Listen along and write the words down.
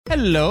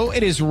Hello,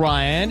 it is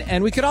Ryan,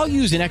 and we could all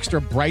use an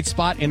extra bright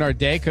spot in our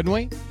day, couldn't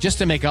we? Just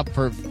to make up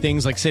for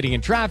things like sitting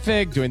in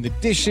traffic, doing the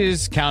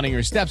dishes, counting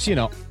your steps, you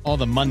know, all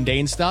the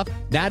mundane stuff.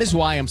 That is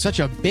why I'm such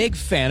a big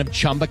fan of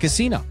Chumba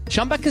Casino.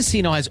 Chumba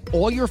Casino has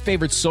all your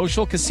favorite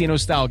social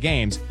casino-style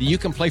games that you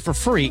can play for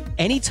free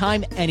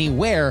anytime,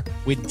 anywhere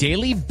with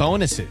daily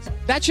bonuses.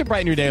 That should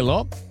brighten your day a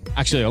little.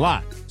 Actually, a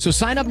lot. So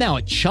sign up now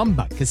at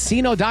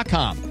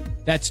ChumbaCasino.com.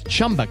 That's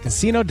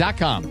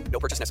ChumbaCasino.com. No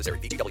purchase necessary.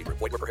 VGW Group.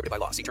 Void where prohibited by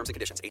law. See terms and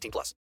conditions.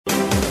 18+.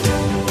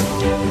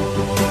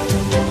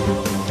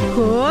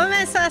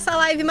 Começou essa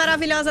live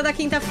maravilhosa da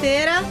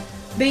quinta-feira.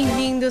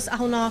 Bem-vindos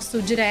ao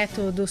nosso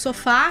Direto do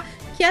Sofá,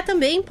 que é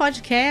também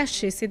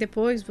podcast. Se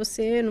depois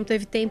você não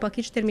teve tempo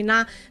aqui de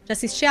terminar de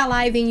assistir a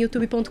live em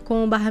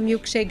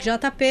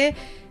youtube.com/milkshakejp,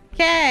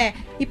 quer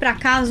ir para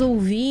casa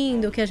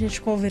ouvindo o que a gente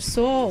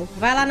conversou,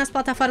 vai lá nas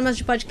plataformas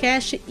de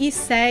podcast e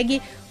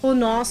segue o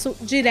nosso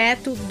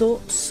Direto do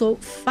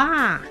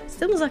Sofá.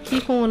 Estamos aqui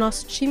com o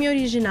nosso time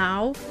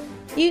original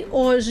e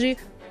hoje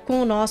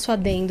com o nosso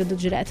adendo do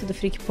Direto do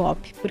Freak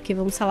Pop, porque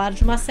vamos falar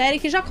de uma série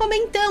que já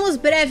comentamos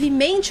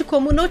brevemente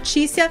como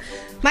notícia,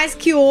 mas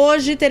que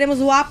hoje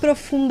teremos o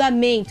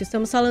aprofundamento.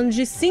 Estamos falando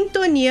de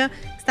Sintonia,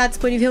 que está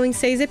disponível em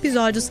 6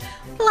 episódios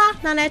lá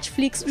na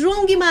Netflix.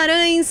 João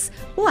Guimarães,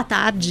 boa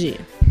tarde.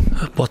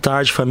 Boa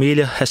tarde,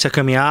 família. Essa é a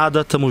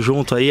caminhada, tamo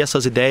junto aí,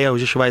 essas ideias.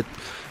 Hoje a gente vai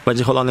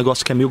desenrolar um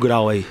negócio que é 1000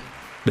 graus aí,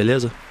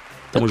 beleza?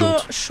 Tamo junto.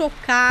 Eu tô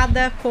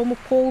chocada como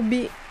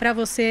coube pra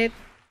você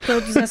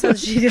todas essas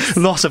gírias.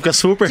 Nossa, fica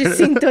super... de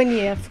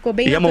sintonia, ficou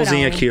bem natural. E a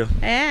mãozinha aqui, ó.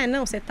 É,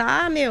 não, você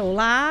tá,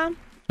 lá...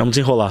 Vamos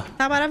desenrolar.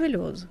 Tá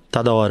maravilhoso.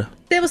 Tá da hora.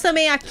 Temos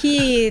também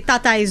aqui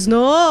Tata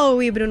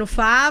Snow e Bruno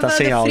Fava, tá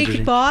sem do áudio, Freak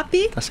gente.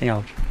 Pop. Tá sem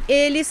áudio.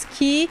 Eles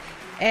que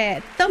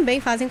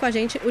também fazem com a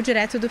gente o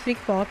Direto do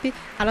Freak Pop,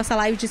 a nossa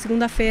live de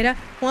segunda-feira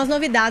com as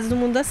novidades do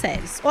mundo das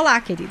séries. Olá,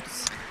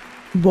 queridos.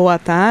 Boa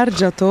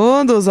tarde a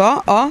todos.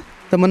 Ó,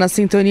 estamos na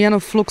sintonia, no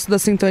fluxo da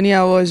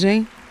sintonia hoje,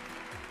 hein?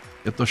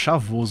 Eu tô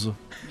chavoso.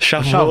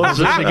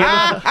 Chavoso.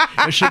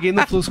 Eu cheguei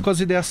no fluxo com as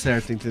ideias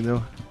certas,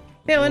 entendeu?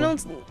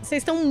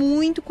 Vocês estão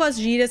muito com as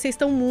gírias, vocês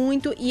estão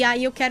muito... E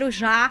aí eu quero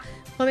já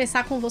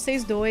começar com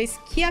vocês dois,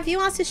 que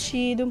haviam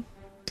assistido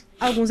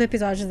alguns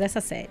episódios dessa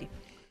série.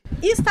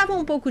 E estavam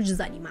um pouco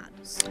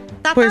desanimados.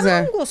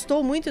 Tata não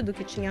gostou muito do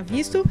que tinha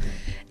visto.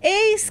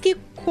 Eis que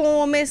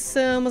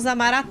começamos a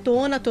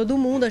maratona, todo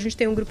mundo. A gente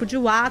tem um grupo de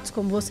WhatsApp,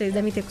 como vocês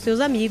devem ter com seus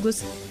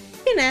amigos.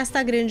 E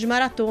nesta grande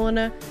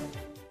maratona,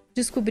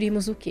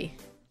 descobrimos o quê?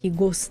 Que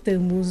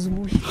gostamos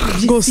muito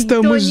de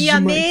Sintonia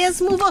demais.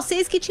 mesmo.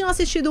 Vocês que tinham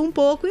assistido um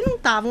pouco e não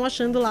estavam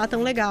achando lá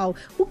tão legal.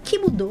 O que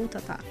mudou,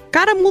 Tatá?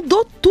 Cara,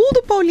 mudou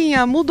tudo,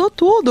 Paulinha. Mudou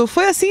tudo.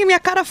 Foi assim, minha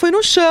cara foi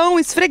no chão.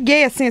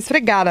 Esfreguei, assim,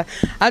 esfregada.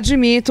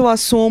 Admito,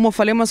 assumo.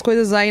 Falei umas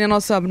coisas aí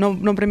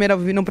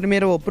no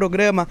primeiro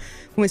programa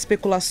com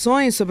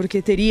especulações sobre o que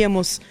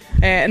teríamos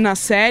na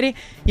série.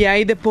 E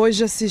aí, depois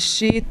de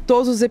assistir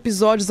todos os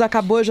episódios,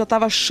 acabou. Eu já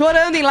tava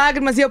chorando em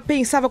lágrimas. E eu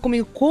pensava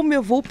comigo, como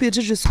eu vou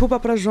pedir desculpa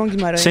pra João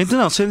Guimarães?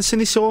 Você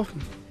iniciou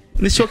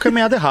a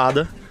caminhada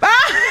errada.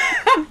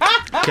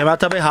 A caminhada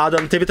tava errada,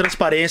 não teve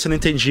transparência, não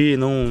entendi,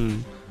 não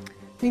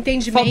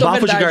entendi.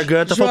 Bafo de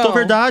garganta, João.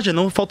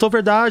 faltou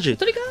verdade.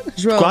 Tô ligado.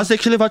 João, Quase tem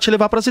que te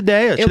levar pras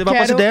ideias,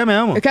 pras ideias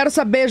mesmo. Eu quero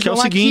saber, Que é o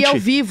João, seguinte, aqui ao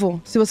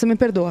vivo, se você me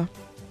perdoa.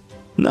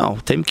 Não,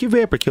 tem que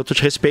ver, porque eu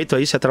te respeito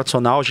aí, você é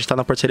tradicional, a gente tá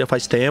na parceria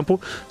faz tempo,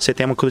 você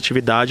tem uma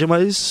coletividade,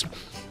 mas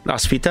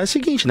as fitas é o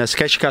seguinte, né? Você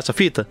quer esticar essa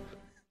fita?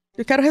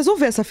 Eu quero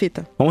resolver essa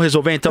fita. Vamos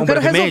resolver então Eu quero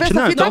brevemente? resolver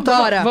essa fita então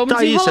agora. Tá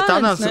aí, você tá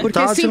na. Porque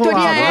tá sintonia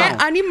desenrolado, é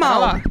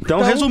animal.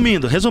 Então,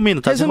 resumindo,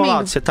 tá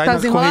desenrolado. Você tá aí na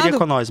desenrolado? correria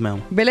com nós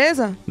mesmo.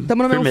 Beleza?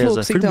 Tamo no mesmo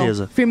fluxo,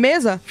 então.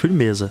 Firmeza.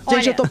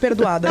 Gente, eu tô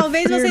perdoada.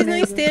 Talvez vocês não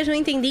estejam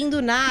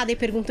entendendo nada e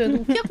perguntando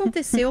o que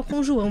aconteceu com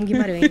o João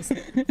Guimarães.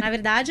 Na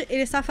verdade,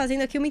 ele está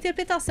fazendo aqui uma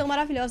interpretação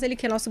maravilhosa. Ele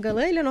que é nosso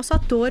galã, ele é nosso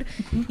ator.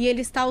 E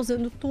ele está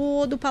usando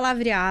todo o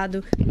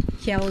palavreado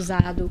que é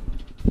usado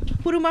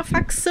por uma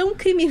facção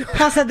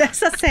criminosa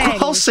dessa série.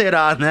 Qual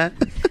será, né?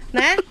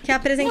 Que é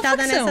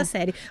apresentada nessa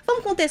série.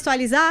 Vamos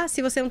contextualizar,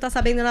 se você não tá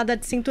sabendo nada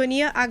de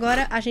Sintonia,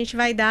 agora a gente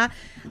vai dar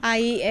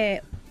aí...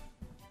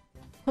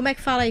 Como é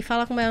que fala aí?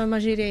 Fala como é uma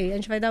gíria aí. A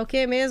gente vai dar o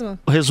quê mesmo?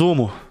 O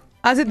resumo.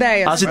 As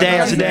ideias. As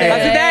ideias.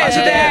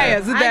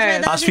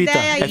 As fitas.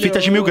 É fita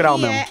de 1000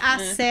 graus mesmo. É a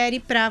série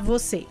pra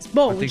vocês.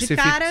 Bom, tem que de ser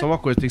cara... fita, só uma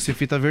coisa, tem que ser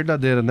fita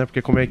verdadeira, né?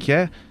 Porque como é que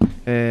é?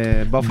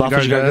 Bafo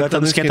de garganta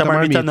não esquenta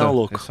marmita não,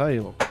 louco. É isso aí,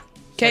 louco.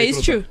 Que é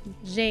isso, tio?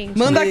 Gente...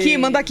 Manda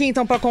aqui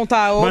então pra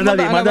contar. Manda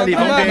ali, vamos ver.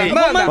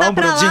 Vamos mandar pra lá,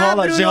 Bruno,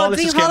 desenrola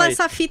esse esquema aí.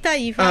 essa fita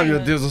aí, vai. Ah, meu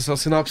Deus do céu,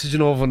 sinopse de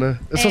novo, né?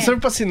 Eu só servo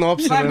pra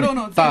sinopse, Vai, né?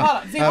 Bruno,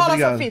 Tá. desenrola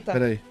obrigado. essa fita.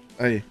 Peraí.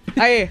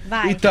 Aí.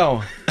 Vai.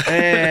 Então,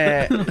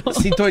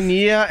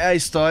 Sintonia é a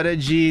história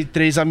de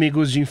 3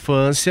 amigos de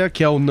infância,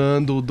 que é o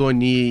Nando, o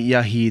Doni e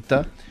a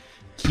Rita,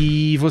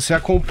 que você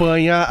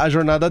acompanha a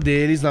jornada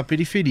deles na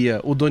periferia.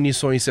 O Doni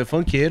sonha em ser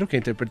funkeiro, que é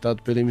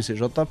interpretado pelo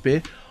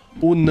MCJP.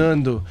 O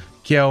Nando,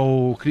 que é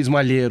o Cris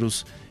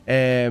Malheiros,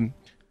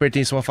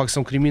 pertence a uma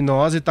facção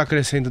criminosa e tá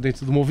crescendo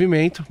dentro do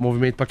movimento.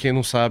 Movimento, pra quem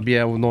não sabe,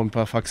 é o nome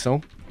pra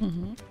facção.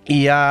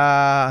 E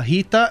a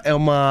Rita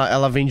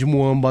ela vem de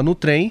Muamba no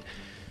trem,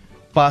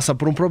 passa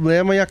por um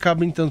problema e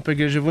acaba entrando pra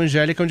igreja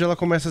evangélica, onde ela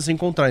começa a se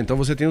encontrar. Então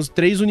você tem os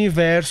 3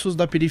 universos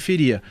da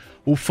periferia.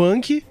 O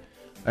funk,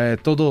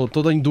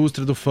 toda a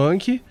indústria do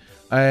funk,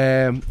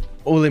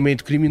 o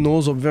elemento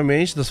criminoso,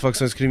 obviamente, das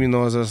facções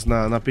criminosas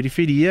na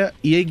periferia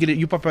e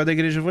o papel da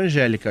igreja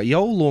evangélica. E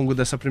ao longo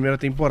dessa primeira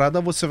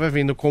temporada você vai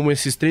vendo como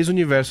esses 3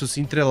 universos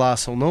se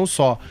entrelaçam, não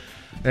só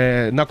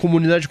na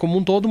comunidade como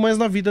um todo, mas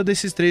na vida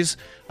desses 3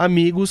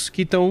 amigos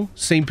que estão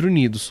sempre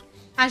unidos.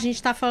 A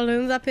gente tá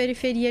falando da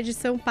periferia de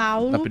São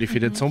Paulo. Da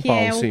periferia de São que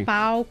Paulo, é sim. o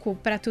palco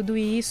pra tudo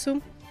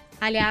isso.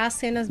 Aliás,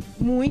 cenas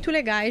muito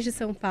legais de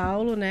São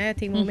Paulo, né?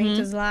 Tem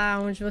momentos lá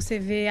onde você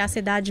vê a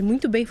cidade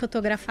muito bem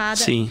fotografada.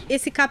 Sim.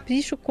 Esse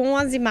capricho com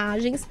as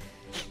imagens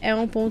é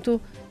um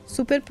ponto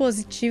super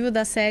positivo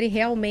da série.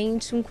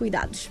 Realmente um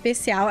cuidado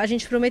especial. A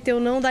gente prometeu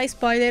não dar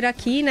spoiler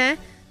aqui, né?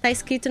 Tá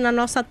escrito na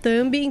nossa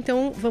thumb,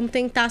 então vamos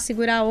tentar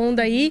segurar a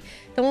onda aí.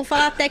 Então vamos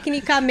falar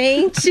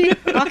tecnicamente.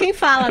 Ó quem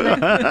fala, né?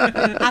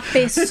 A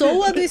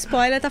pessoa do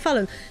spoiler tá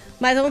falando.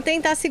 Mas vamos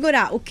tentar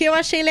segurar. O que eu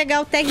achei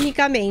legal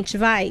tecnicamente,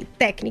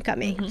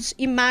 tecnicamente.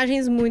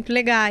 Imagens muito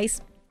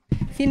legais.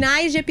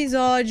 Finais de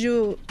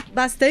episódio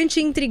bastante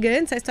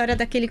intrigantes. A história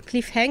daquele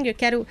cliffhanger.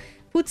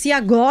 Putz, e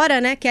agora,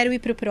 né? Quero ir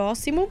pro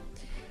próximo.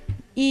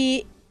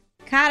 E...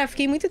 Cara,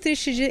 fiquei muito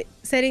triste de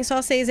serem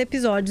só 6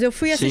 episódios. Eu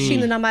fui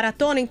assistindo na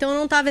maratona, então eu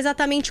não tava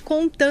exatamente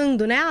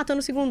contando, né? Tô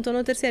no segundo, tô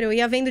no terceiro. Eu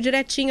ia vendo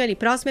direitinho ali,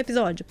 próximo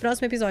episódio.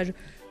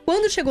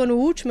 Quando chegou no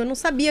último, eu não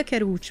sabia que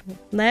era o último,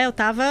 né? Eu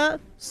tava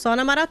só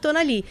na maratona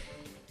ali.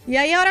 E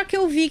aí, a hora que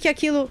eu vi que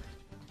aquilo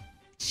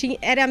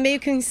era meio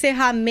que um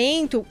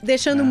encerramento,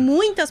 deixando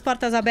muitas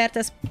portas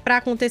abertas pra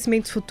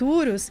acontecimentos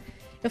futuros,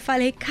 eu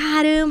falei,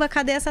 caramba,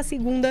 cadê essa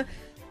segunda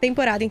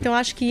temporada? Então,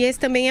 acho que esse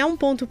também é um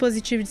ponto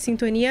positivo de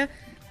Sintonia,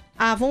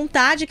 a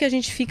vontade que a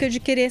gente fica de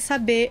querer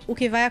saber o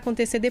que vai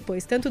acontecer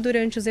depois, tanto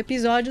durante os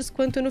episódios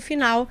quanto no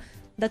final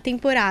da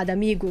temporada.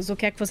 Amigos, o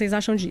que é que vocês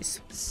acham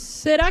disso?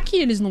 Será que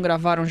eles não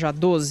gravaram já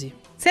 12?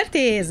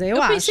 Certeza, eu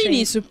acho. Eu pensei hein?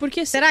 nisso,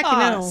 porque Será que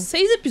não?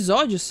 6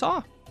 episódios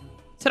só?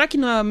 Será que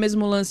não é o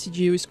mesmo lance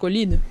de O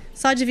Escolhido?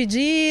 Só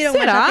dividiram,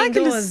 mas já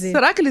tem 12.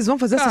 Será que eles vão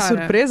fazer essa Cara.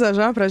 surpresa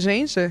já pra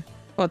gente?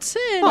 Pode ser,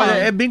 Olha,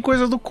 né? é bem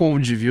coisa do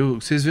Conde,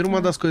 viu? Vocês viram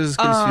uma das coisas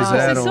que eles Vocês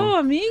fizeram? são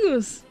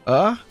amigos?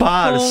 Hã?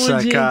 Parça,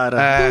 Conde.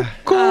 cara.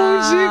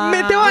 Conde,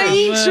 meteu a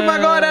íntima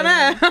agora,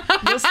 né?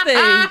 Gostei.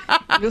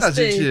 Ah,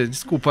 gente,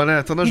 desculpa,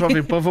 né? Tô na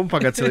Jovem Pan, vamos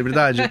pagar de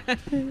celebridade?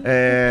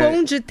 O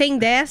Conde tem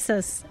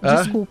dessas? Hã?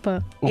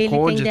 Desculpa. O ele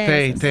Conde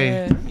tem dessas.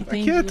 tem.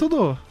 Entendi. Aqui é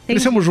tudo.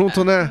 Crescemos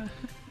junto, né?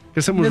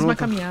 Crescemos Mesma junto.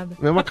 caminhada.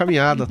 Mesma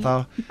caminhada e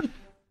tal.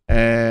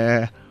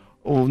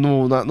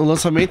 No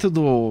lançamento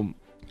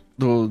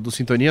do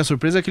Sintonia, a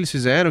surpresa é que eles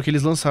fizeram que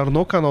eles lançaram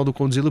no canal do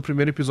Condzilla o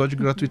primeiro episódio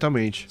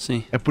gratuitamente.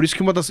 Sim. É por isso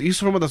que isso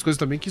foi uma das coisas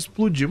também que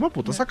explodiu. Uma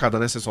puta sacada,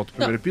 né? Você solta o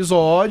primeiro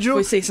episódio,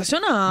 Foi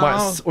sensacional.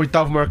 mas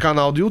 8º maior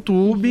canal do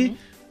YouTube,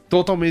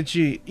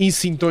 totalmente em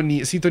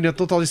sintonia,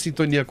 total em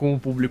sintonia com o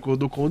público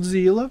do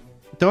Condzilla.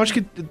 Então eu acho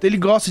que ele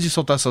gosta de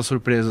soltar essas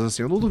surpresas,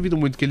 assim. Eu não duvido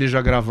muito que eles já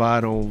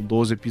gravaram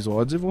 12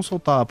 episódios e vão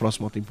soltar a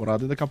próxima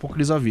temporada e daqui a pouco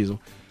eles avisam.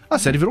 A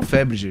série virou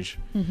febre, gente.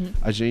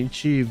 A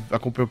gente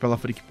acompanhou pela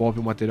Freak Pop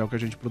o material que a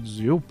gente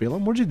produziu. Pelo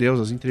amor de Deus,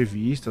 as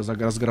entrevistas,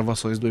 as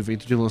gravações do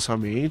evento de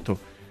lançamento.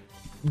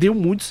 Deu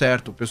muito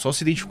certo. O pessoal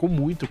se identificou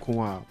muito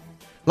com a...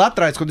 Lá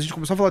atrás, quando a gente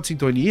começou a falar de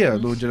Sintonia,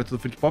 no direto do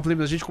Freak Pop,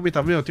 lembra? A gente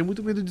comentava, eu tenho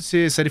muito medo de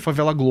ser série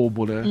Favela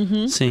Globo, né?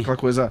 Sim. Aquela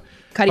coisa...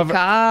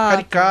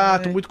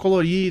 Caricato. muito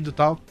colorido e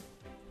tal.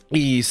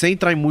 E sem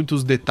entrar em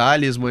muitos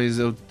detalhes, mas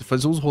eu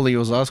fazia uns rolês em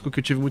Osasco que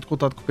eu tive muito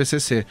contato com o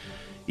PCC.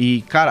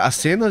 E, cara, as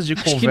cenas de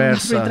Acho que não dá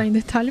conversa... pra entrar em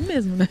detalhe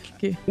mesmo, né?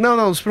 Porque...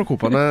 Não se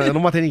preocupa, eu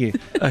não matei ninguém.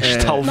 A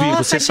gente tá ao vivo,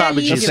 Nossa, você que sabe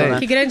alívio, disso, né?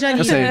 Que grande Eu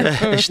alívio. sei.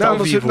 A gente tá ao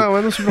vivo.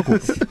 Não se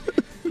preocupe.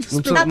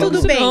 Tá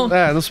tudo bem.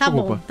 Não se Tá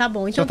preocupa. bom, tá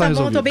bom. Já Então tá tá bom, eu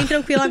tô resolvido. bem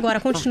tranquila agora.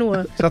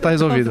 Continua. Já tá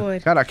resolvido. Por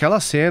favor. Cara,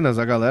 aquelas cenas,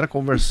 a galera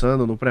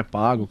conversando no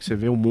pré-pago, que você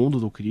vê o mundo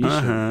do Christian,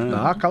 Aham.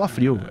 dá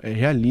calafrio. É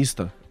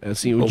realista. É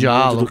assim, o mundo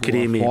diálogo, do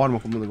crime. a forma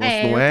como o negócio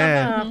Eu não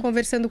é... tava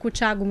conversando com o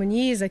Thiago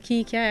Muniz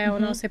aqui, que é o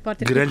nosso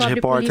repórter Grande que cobre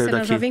repórter polícia na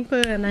daqui. Jovem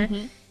Pan, né?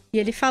 E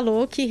ele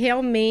falou que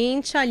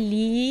realmente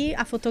ali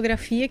a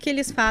fotografia que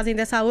eles fazem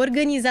dessa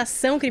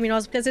organização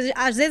criminosa, porque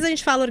às vezes a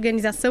gente fala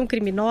organização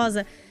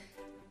criminosa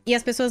e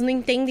as pessoas não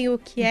entendem o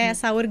que é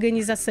essa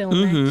organização,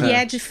 né? Que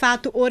é de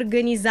fato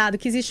organizado,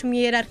 que existe uma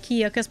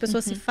hierarquia, que as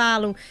pessoas se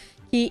falam,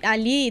 que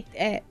ali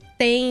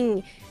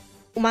tem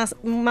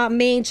uma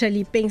mente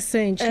ali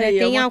pensante, né? e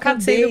Tem uma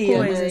acontecendo cadeia,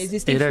 coisas. né?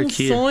 Existem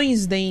Hierarquia.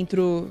 funções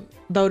dentro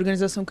da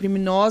organização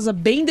criminosa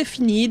bem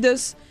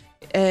definidas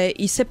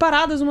e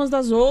separadas umas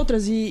das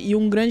outras e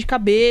um grande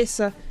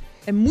cabeça.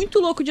 É muito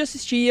louco de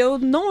assistir. Eu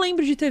não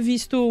lembro de ter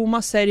visto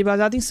uma série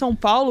baseada em São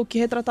Paulo que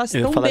retratasse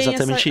Eu ia tão falar bem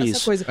exatamente essa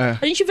isso. coisa. É.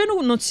 A gente vê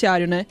no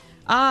noticiário, né?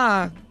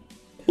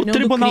 O Reunião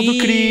tribunal do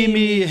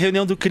crime,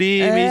 reunião do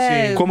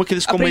crime, como que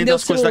eles comendam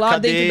as coisas da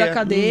cadeia. dentro da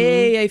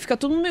cadeia, e fica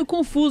todo mundo meio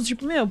confuso.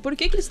 Tipo, por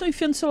que eles estão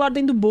enfiando o celular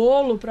dentro do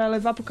bolo pra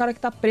levar pro cara que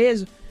tá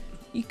preso?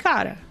 E,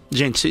 cara...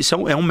 Gente, isso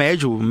é um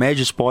médio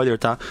spoiler,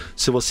 tá?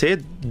 Se você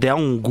der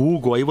um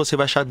Google aí, você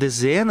vai achar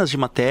dezenas de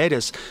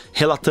matérias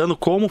relatando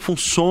como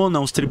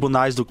funcionam os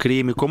tribunais do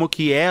crime, como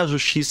que é a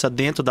justiça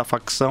dentro da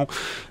facção.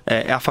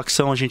 A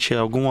facção,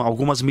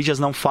 algumas mídias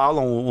não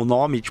falam o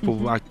nome,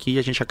 tipo, aqui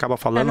a gente acaba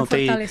falando,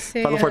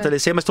 pra não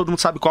fortalecer, mas todo mundo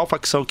sabe qual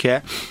facção que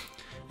é.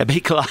 É bem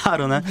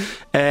claro, né?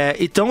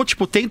 Então,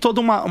 tipo, tem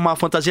toda uma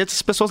fantasia que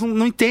as pessoas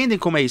não entendem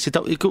como é isso.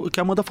 Então, e o que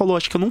a Amanda falou,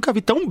 acho que eu nunca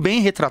vi tão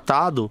bem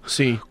retratado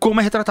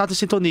como é retratado em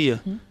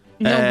Sintonia.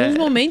 Em alguns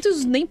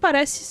momentos nem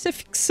parece ser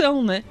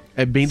ficção, né?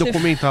 É bem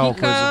documental.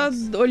 Fica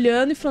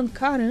olhando e falando,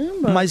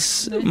 caramba.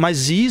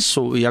 Mas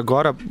isso, e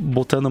agora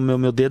botando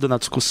meu dedo na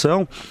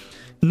discussão,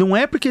 não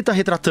é porque tá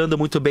retratando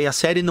muito bem a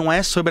série, não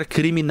é sobre a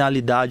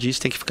criminalidade, isso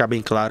tem que ficar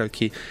bem claro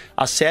aqui.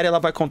 A série, ela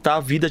vai contar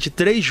a vida de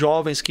 3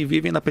 jovens que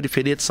vivem na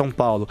periferia de São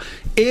Paulo.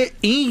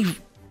 E,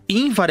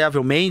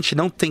 invariavelmente,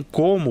 não tem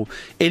como,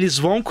 eles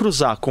vão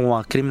cruzar com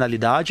a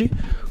criminalidade,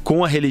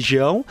 com a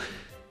religião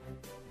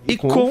e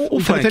com o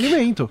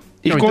entretenimento.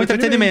 E com o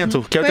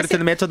entretenimento, que é o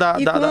entretenimento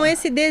com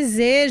esse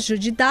desejo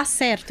de dar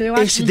certo. Eu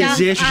acho que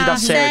desejo de dar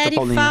certo, a série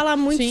Paulinha. fala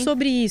muito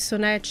sobre isso,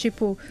 né?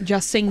 Tipo, de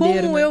ascender,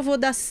 como né? eu vou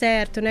dar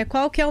certo, né?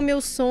 Qual que é o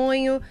meu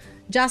sonho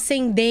de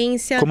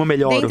ascendência como eu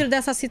melhoro dentro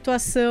dessa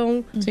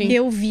situação que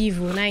eu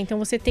vivo, né? Então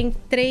você tem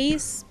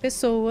 3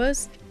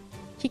 pessoas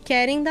que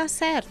querem dar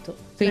certo,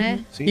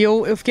 né? Sim. E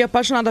eu fiquei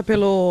apaixonada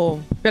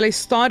pela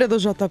história do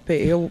JP.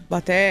 Eu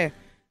até...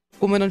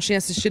 Como eu não tinha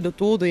assistido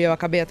tudo e eu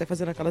acabei até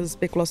fazendo aquelas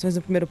especulações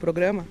no primeiro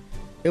programa,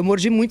 eu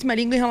mordi muito minha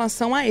língua em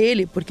relação a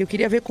ele, porque eu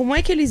queria ver como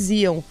é que eles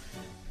iam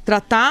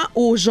tratar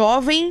o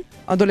jovem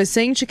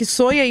adolescente que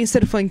sonha em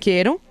ser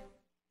funkeiro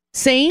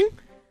sem...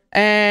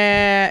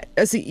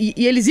 assim,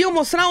 e eles iam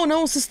mostrar ou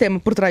não o sistema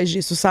por trás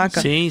disso, saca?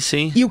 Sim,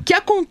 sim. E o que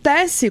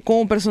acontece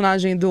com o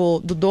personagem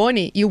do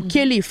Donnie e o que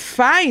ele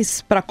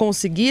faz pra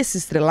conseguir esse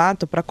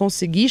estrelato, pra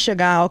conseguir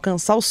chegar a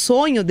alcançar o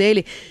sonho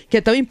dele, que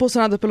é tão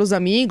impulsionado pelos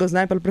amigos,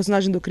 né? Pelo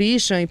personagem do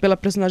Christian e pela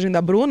personagem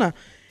da Bruna,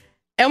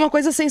 é uma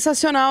coisa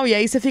sensacional. E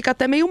aí você fica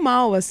até meio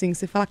mal, assim.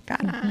 Você fala,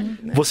 caralho.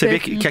 Né? Você vê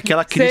que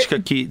aquela crítica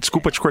que...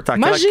 Desculpa te cortar.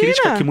 Aquela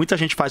crítica que muita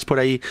gente faz por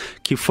aí,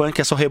 que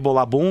funk é só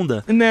rebolar a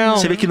bunda. Não.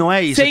 Você vê que não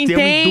é isso. Tem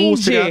uma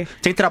indústria,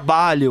 tem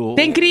trabalho.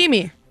 Tem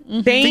crime.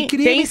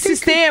 Tem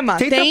sistema,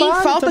 tem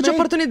falta de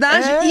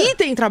oportunidade e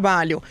tem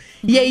trabalho.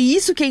 E é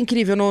isso que é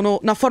incrível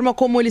na forma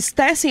como eles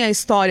tecem a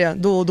história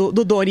do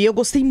Donnie. Eu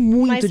gostei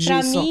muito disso.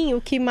 Mas pra mim,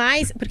 o que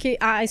mais... Porque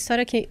a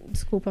história que...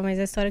 Desculpa, mas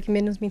a história que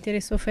menos me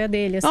interessou foi a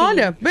dele. Assim,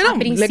 olha,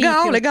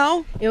 não,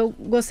 legal. Eu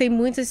gostei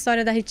muito da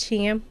história da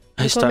Ritinha.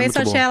 No começo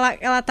eu achei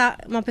ela tá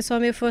uma pessoa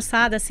meio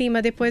forçada, assim,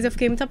 mas depois eu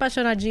fiquei muito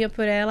apaixonadinha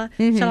por ela.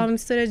 Achei ela uma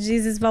mistura de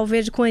Isis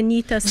Valverde com a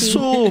Anitta, assim.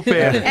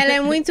 Super! Ela é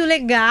muito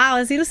legal,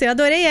 assim, não sei, eu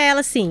adorei ela,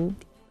 assim.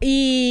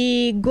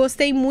 E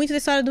gostei muito da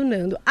história do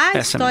Nando. A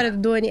história do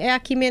Donnie é a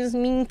que menos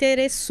me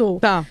interessou.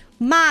 Tá.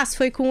 Mas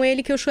foi com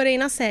ele que eu chorei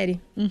na série.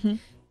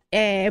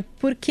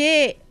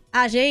 Porque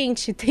a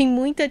gente tem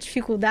muita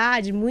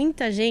dificuldade,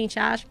 muita gente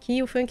acha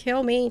que o funk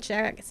realmente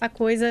é essa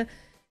coisa...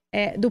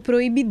 do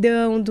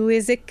proibidão, do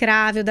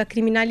execrável, da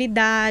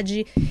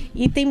criminalidade.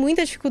 E tem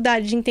muita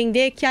dificuldade de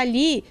entender que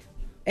ali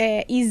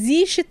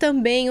existe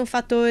também um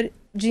fator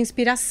de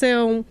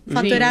inspiração, um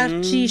fator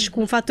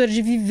artístico, um fator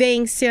de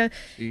vivência.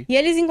 Sim. E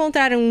eles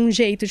encontraram um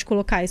jeito de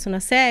colocar isso na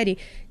série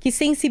que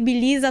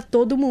sensibiliza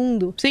todo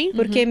mundo. Sim.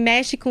 Porque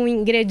mexe com um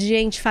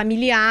ingrediente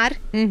familiar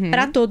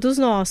pra todos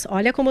nós.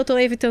 Olha como eu tô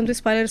evitando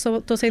spoiler,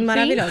 tô sendo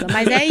maravilhosa.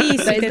 Mas é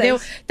isso, entendeu?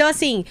 Então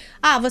assim,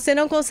 você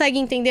não consegue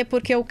entender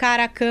porque o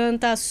cara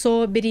canta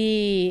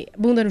sobre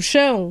bunda no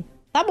chão?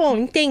 Tá bom,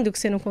 entendo que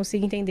você não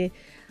consiga entender.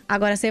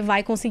 Agora você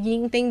vai conseguir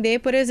entender,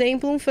 por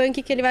exemplo, um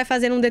funk que ele vai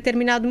fazer num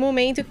determinado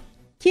momento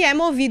que é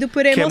movido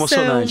por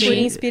emoção, por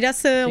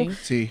inspiração.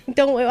 Sim.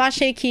 Então, eu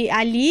achei que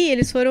ali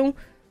eles foram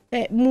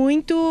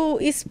muito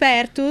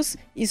espertos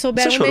e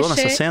souberam mexer. Você chorou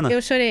nessa cena?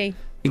 Eu chorei.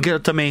 Eu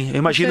também. Eu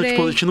imagino,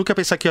 tipo, a gente nunca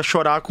pensar que ia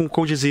chorar com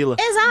Condzilla.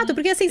 Exato,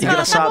 porque assim, você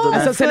fala, tá bom, né?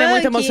 Essa cena é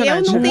muito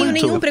emocionante. Eu não tenho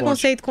Muito nenhum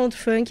preconceito contra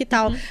o funk e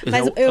tal.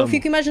 Mas eu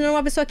fico imaginando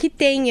uma pessoa que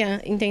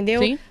tenha,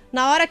 entendeu? Sim.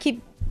 Na hora que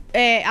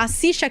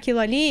assiste aquilo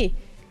ali...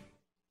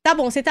 Tá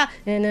bom, você tá...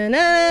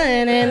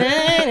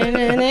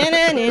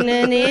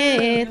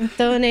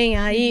 Tô nem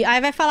aí. Aí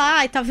vai falar,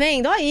 ai, tá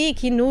vendo? Olha aí,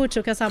 que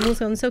inútil que essa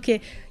música, não sei o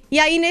quê. E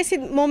aí, nesse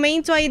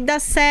momento aí da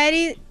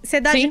série, você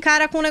dá de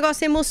cara com um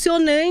negócio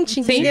emocionante,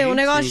 entendeu? Um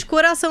negócio de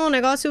coração, um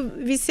negócio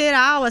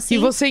visceral, assim. E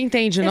você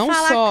entende, não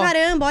fala, só...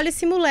 caramba, olha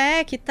esse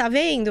moleque, tá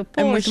vendo?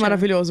 Poxa. É muito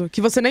maravilhoso.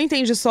 Que você não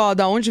entende só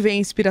da onde vem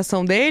a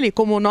inspiração dele,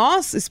 como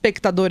nós,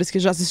 espectadores que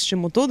já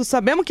assistimos tudo,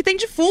 sabemos que tem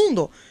de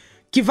fundo.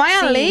 Que vai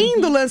além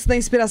do lance da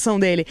inspiração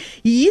dele.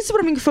 E isso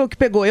pra mim que foi o que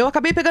pegou. Eu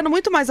acabei pegando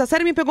muito mais. A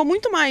série me pegou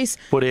muito mais.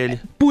 Por ele.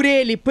 Por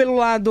ele, pelo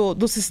lado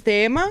do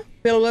sistema.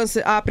 Pelo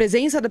lance, a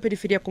presença da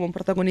periferia como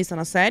protagonista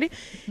na série.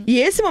 E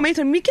esse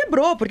momento me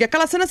quebrou. Porque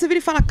aquela cena você vira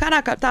e fala,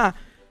 caraca, tá...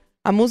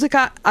 A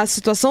música, a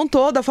situação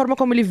toda, a forma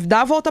como ele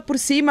dá a volta por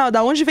cima,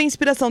 da onde vem a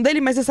inspiração dele,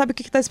 mas você sabe o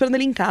que tá esperando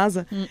ele em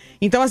casa.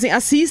 Então, assim,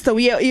 assistam.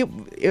 E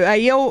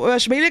aí eu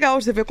acho bem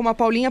legal. Você vê como a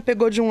Paulinha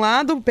pegou de um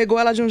lado, pegou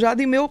ela de um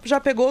lado e o meu já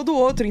pegou do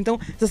outro. Então,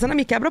 essa cena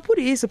me quebra por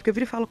isso. Porque eu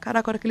viro e falo,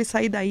 caraca, a hora que ele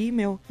sair daí,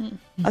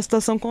 a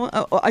situação,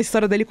 a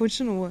história dele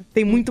continua.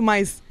 Tem muito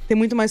mais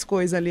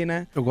coisa ali,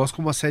 né? Eu gosto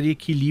como a série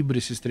equilibra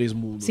esses três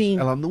mundos. Sim.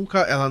 Ela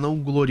não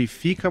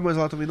glorifica, mas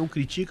ela também não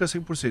critica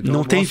 100%.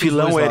 Não Ela tem mostra os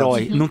vilão dois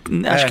herói.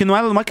 lados. Acho que não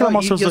é que ela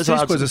mostra os e dois as três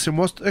lados. coisas,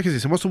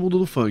 você mostra o mundo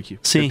do funk.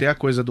 Sim. Você tem a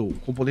coisa do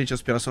componente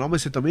aspiracional,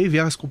 mas você também vê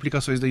as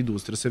complicações da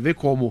indústria. Você vê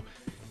como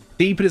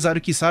tem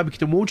empresário que sabe que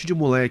tem um monte de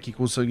moleque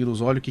com sangue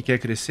nos olhos que quer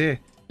crescer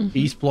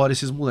e explora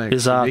esses moleques.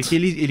 Exato. Você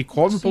vê que ele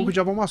come um pouco de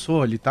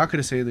amassou, ele tá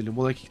crescendo, ele é um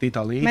moleque que tem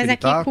talento, Mas ele a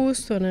que tá...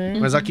 custo, né?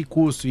 Mas a que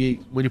custo? E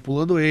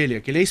manipulando ele. É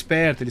que ele é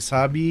esperto, ele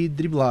sabe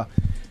driblar.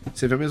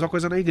 Você vê a mesma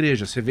coisa na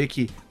igreja. Você vê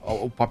que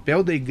o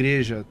papel da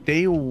igreja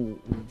tem o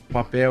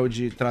papel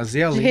de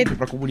trazer alento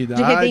para a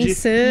comunidade.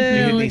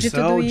 De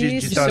tudo de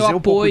isso. trazer seu um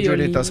pouco de apoio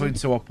orientação ali, e de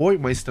seu apoio,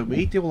 mas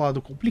também tem um lado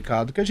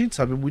complicado que a gente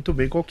sabe muito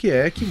bem qual que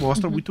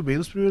mostra muito bem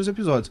nos primeiros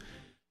episódios.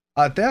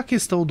 Até a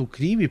questão do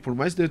crime, por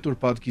mais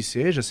deturpado que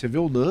seja, você vê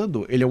o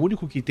Nando, ele é o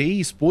único que tem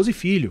esposa e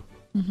filho.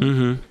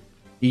 Uhum.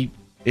 E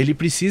ele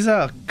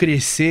precisa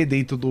crescer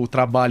dentro do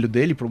trabalho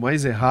dele, por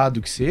mais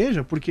errado que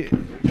seja, porque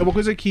é uma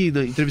coisa que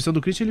na entrevista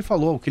do Christian ele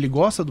falou, o que ele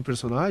gosta do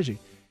personagem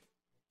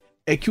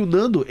é que o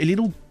Nando, ele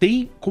não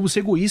tem como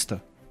ser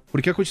egoísta.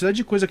 Porque a quantidade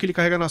de coisa que ele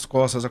carrega nas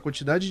costas, a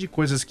quantidade de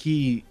coisas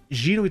que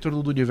giram em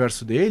torno do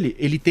universo dele,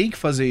 ele tem que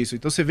fazer isso.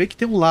 Então você vê que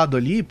tem um lado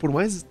ali, por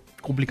mais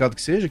complicado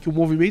que seja, que o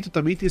movimento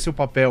também tem seu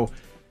papel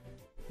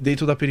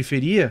dentro da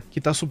periferia, que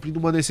tá suprindo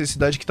uma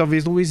necessidade que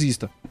talvez não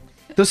exista.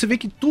 Então você vê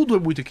que tudo é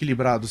muito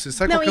equilibrado, você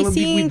sai com aquela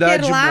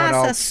ambiguidade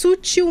moral.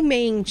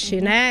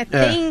 Sutilmente, né?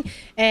 Tem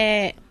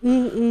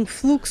um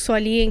fluxo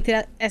ali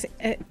entre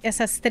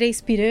essas três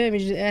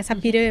pirâmides, essa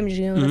pirâmide,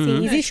 digamos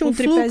assim. Existe um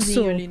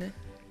fluxo ali, né?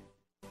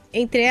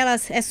 entre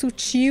elas, é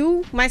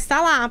sutil, mas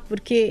tá lá,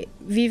 porque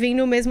vivem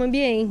no mesmo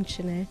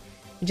ambiente, né?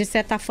 De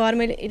certa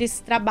forma, eles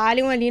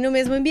trabalham ali no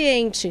mesmo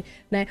ambiente,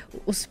 né?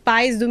 Os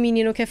pais do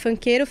menino que é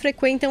funkeiro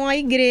frequentam a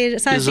igreja,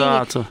 sabe?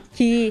 Exato.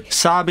 Que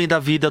sabem da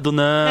vida do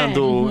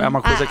Nando, é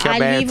uma coisa que é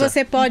aberta. Ali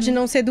você pode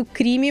não ser do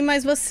crime,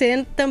 mas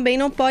você também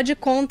não pode ir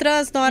contra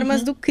as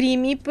normas do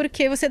crime,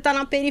 porque você tá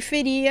na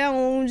periferia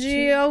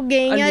onde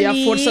alguém ali é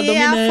a força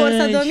dominante. É a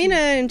força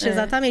dominante,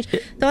 exatamente.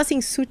 Então,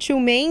 assim,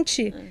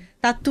 sutilmente...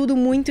 Tá tudo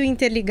muito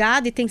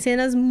interligado e tem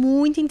cenas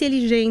muito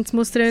inteligentes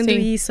mostrando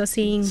isso,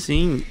 assim.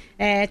 Sim.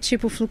 É,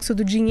 tipo o fluxo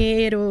do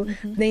dinheiro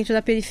dentro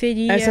da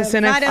periferia. Essa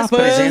cena várias é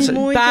coisas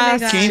muito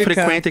legais. Quem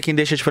frequenta e quem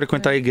deixa de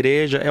frequentar a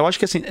igreja. Eu acho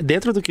que, assim,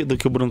 dentro do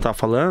que o Bruno tá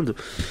falando,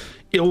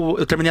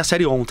 eu terminei a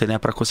série ontem, né,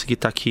 pra conseguir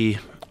estar aqui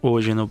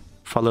hoje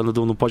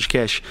falando no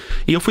podcast.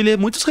 E eu fui ler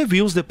muitos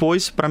reviews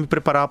depois pra me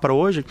preparar pra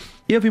hoje.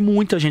 E eu vi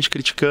muita gente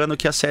criticando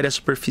que a série é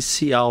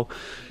superficial.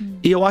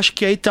 E eu acho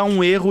que aí tá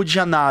um erro de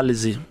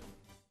análise.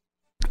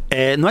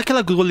 Não é que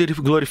ela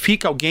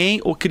glorifica alguém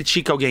ou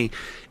critica alguém.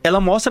 Ela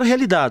mostra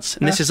realidades.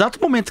 Nesse exato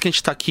momento que a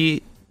gente tá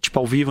aqui, tipo,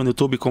 ao vivo no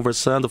YouTube,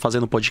 conversando,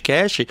 fazendo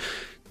podcast,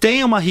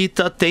 tem uma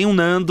Rita, tem um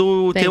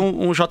Nando, tem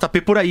um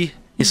JP por aí,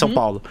 em São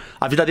Paulo.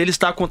 A vida deles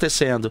está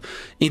acontecendo.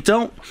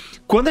 Então,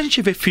 quando a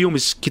gente vê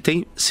filmes que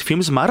tem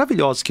filmes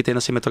maravilhosos que tem na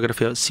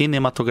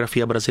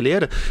cinematografia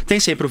brasileira, tem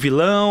sempre o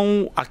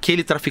vilão,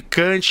 aquele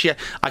traficante,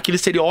 aquele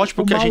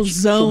estereótipo que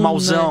mauzão, o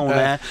mauzão,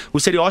 né? O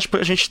estereótipo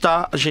a gente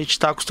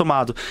tá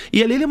acostumado.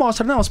 E ali ele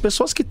mostra, não, as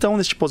pessoas que estão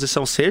nessa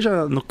posição,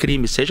 seja no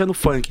crime, seja no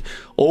funk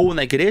ou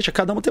na igreja,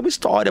 cada uma tem uma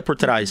história por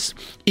trás.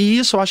 E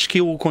isso eu acho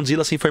que o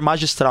Condzilla, assim, foi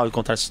magistral em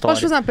contar essa história.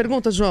 Posso fazer uma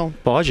pergunta, João?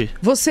 Pode?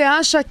 Você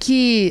acha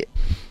que,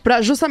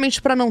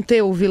 justamente pra não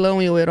ter o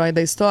vilão e o herói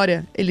da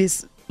história,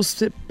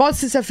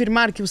 pode-se se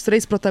afirmar que os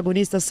três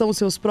protagonistas são os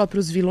seus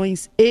próprios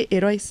vilões e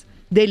heróis?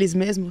 Deles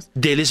mesmos?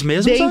 Deles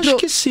mesmos, acho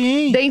que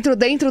sim.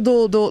 Dentro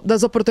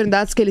das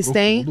oportunidades que eles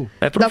têm.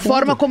 Da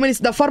forma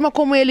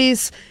como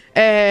eles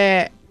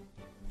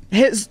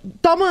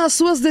tomam as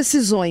suas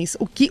decisões.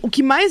 O que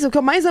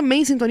eu mais amei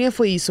em Sintonia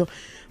foi isso.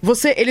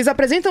 Eles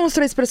apresentam os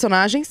três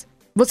personagens.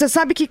 Você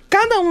sabe que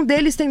cada um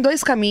deles tem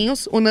dois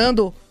caminhos. O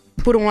Nando,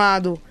 por um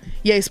lado,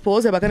 e a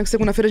esposa. É bacana que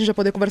segunda-feira a gente vai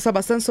poder conversar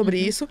bastante sobre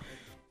isso.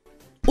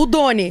 O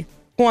Doni,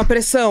 com a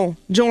pressão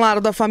de um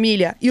lado da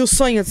família e o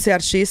sonho de ser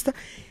artista.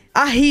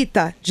 A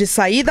Rita, de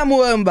sair da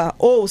muamba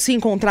ou se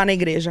encontrar na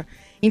igreja.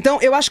 Então,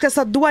 eu acho que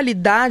essa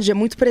dualidade é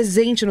muito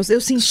presente. Eu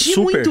senti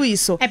muito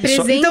isso. É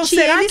presente, então,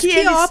 será que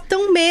eles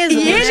optam mesmo.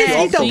 E eles,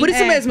 né? então, por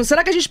isso mesmo.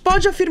 Será que a gente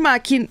pode afirmar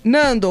que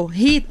Nando,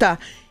 Rita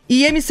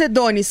e MC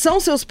Doni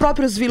são seus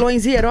próprios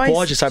vilões e heróis?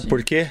 Pode, sabe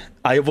por quê?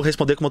 Aí eu vou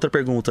responder com outra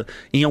pergunta.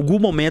 Em algum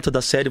momento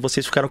da série,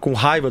 vocês ficaram com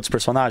raiva dos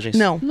personagens?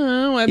 Não.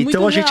 Não, é muito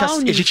então a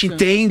real gente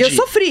entende. Eu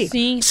sofri.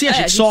 Sim, a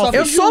gente sofre.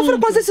 Eu sofro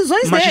com as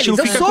decisões mas deles. A gente não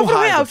eu fica sofro com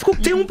raiva. real.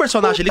 Tem um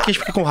personagem ali que a gente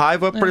fica com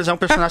raiva, por exemplo,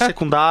 um personagem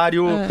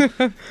secundário.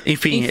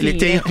 Enfim, ele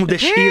tem um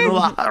destino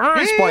lá.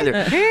 Spoiler.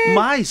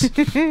 Mas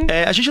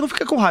a gente não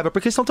fica com raiva,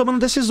 porque eles estão tomando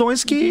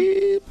decisões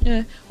que...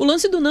 O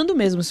lance do Nando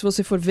mesmo, se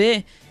você for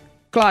ver...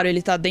 Claro,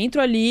 ele tá dentro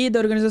ali da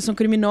organização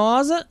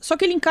criminosa, só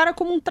que ele encara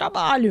como um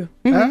trabalho.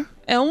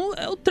 É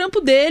o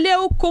trampo dele,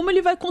 como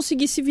ele vai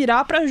conseguir se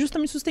virar pra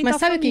justamente sustentar Mas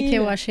sabe a o família. que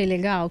eu achei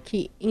legal?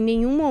 Que em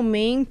nenhum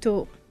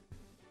momento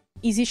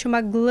existe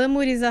uma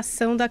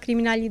glamorização da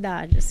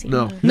criminalidade, assim.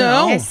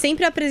 Não. É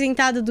sempre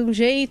apresentado de um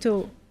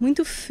jeito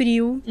muito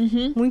frio,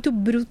 muito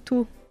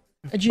bruto.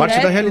 É Parte da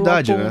direto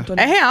realidade, ao né? ponto,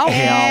 É real.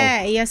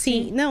 E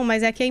assim, não,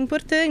 mas é que é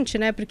importante,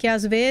 né? Porque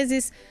às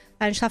vezes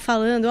a gente tá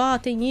falando,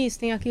 tem isso,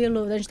 tem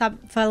aquilo, a gente tá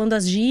falando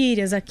as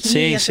gírias aqui,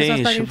 Sim, as pessoas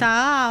sim, podem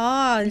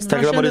estar, eles tá estão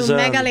achando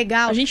glamorizando. mega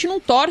legal. A gente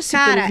não torce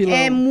Cara, pelo vilão.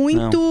 é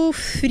muito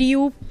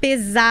frio,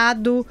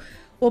 pesado,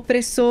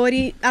 opressor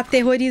e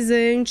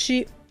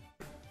aterrorizante.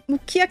 O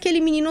que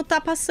aquele menino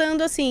tá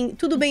passando, assim,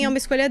 tudo bem, é uma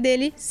escolha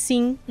dele,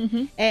 sim.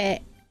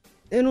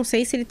 Eu não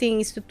sei se ele tem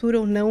estrutura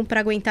ou não pra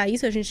aguentar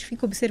isso. A gente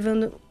fica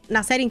observando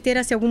na série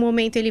inteira se em algum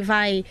momento ele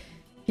vai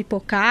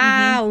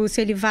pipocar, ou se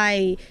ele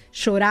vai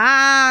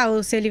chorar,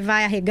 ou se ele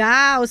vai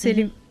arregar, ou se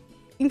ele...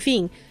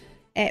 Enfim,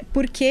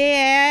 porque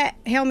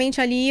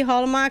realmente ali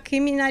rola uma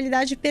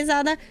criminalidade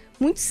pesada,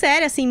 muito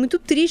séria, assim, muito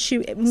triste,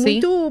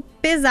 muito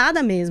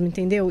pesada mesmo,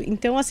 entendeu?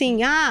 Então,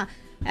 assim, a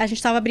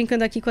gente tava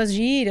brincando aqui com as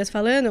gírias,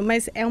 falando,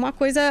 mas é uma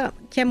coisa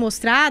que é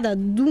mostrada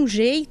de um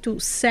jeito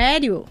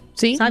sério,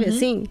 Sim. sabe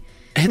assim?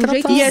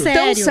 Retratado. E é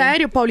tão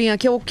sério, Paulinha,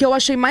 que o que eu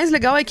achei mais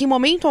legal é que em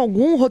momento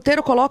algum o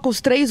roteiro coloca os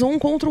três um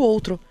contra o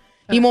outro.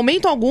 Em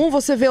momento algum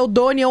você vê o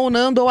Doni ou o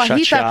Nando ou a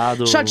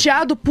Chateado. Rita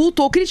chateado,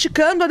 puto, ou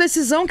criticando a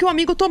decisão que o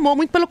amigo tomou.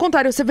 Muito pelo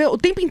contrário, você vê o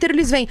tempo inteiro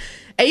eles vêm.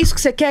 É isso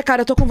que você quer,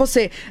 cara? Eu tô com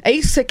você. É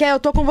isso que você quer? Eu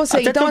tô com você.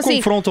 Até então, tem um assim,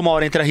 confronto uma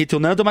hora entre a Rita e o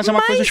Nando, mas é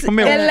uma coisa tipo,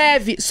 meu... é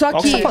leve. Só olha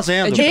o que que você tá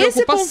fazendo. É de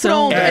esse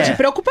preocupação. confronto é de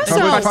preocupação.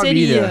 Uma coisa da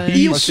família. Parceria.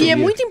 E o Uma que é família.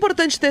 muito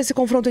importante ter esse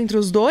confronto entre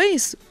os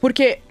dois,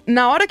 porque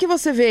na hora que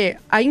você vê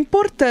a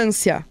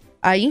importância,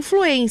 a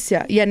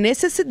influência e a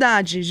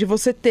necessidade de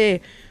você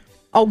ter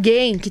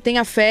alguém que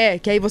tenha fé,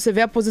 que aí você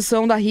vê a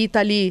posição da Rita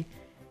ali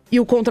e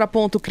o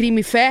contraponto crime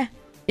e fé,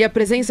 e a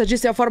presença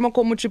disso e a forma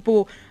como,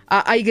 tipo,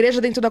 a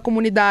igreja dentro da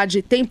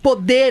comunidade tem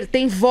poder,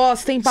 tem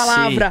voz, tem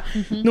palavra,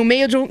 no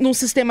meio de um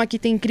sistema que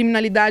tem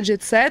criminalidade,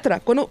 etc.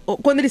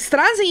 Quando eles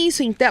trazem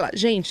isso em tela,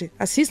 gente,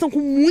 assistam com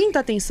muita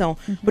atenção,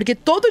 porque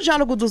todo o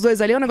diálogo dos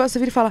dois ali é um negócio que você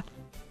vira e fala: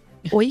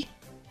 oi?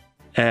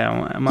 É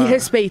uma... Que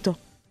respeito.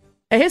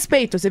 É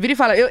respeito. Você vira e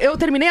fala... Eu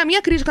terminei a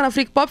minha crítica na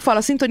Freak Pop e falo: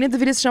 a sintonia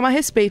deveria se chamar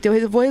respeito.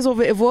 Eu vou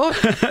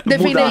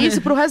defender Mudar.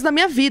 isso pro resto da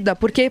minha vida.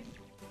 Porque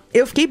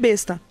eu fiquei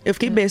besta. Eu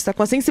fiquei besta.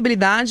 Com a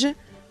sensibilidade,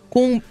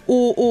 com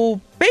o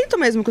peito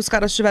mesmo que os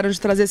caras tiveram de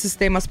trazer esses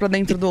temas pra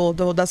dentro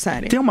da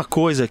série. Tem uma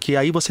coisa que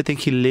aí você tem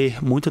que ler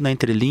muito na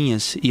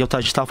entrelinhas, e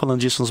a gente tava falando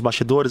disso nos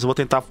bastidores, eu vou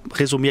tentar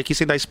resumir aqui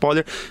sem dar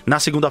spoiler, na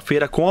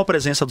segunda-feira, com a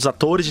presença dos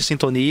atores de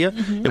sintonia,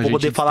 eu A vou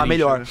poder gente falar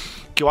destrincha, melhor. né?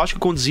 Que eu acho que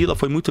o Condzilla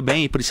foi muito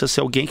bem, e precisa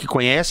ser alguém que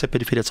conhece a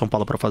periferia de São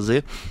Paulo pra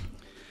fazer.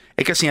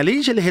 É que assim,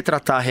 além de ele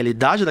retratar a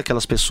realidade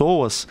daquelas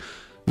pessoas,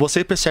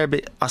 você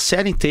percebe a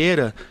série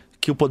inteira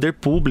que o poder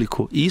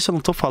público, e isso eu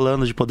não tô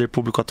falando de poder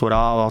público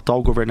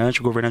atual governante,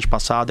 o governante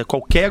passado, é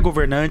qualquer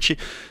governante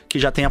que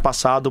já tenha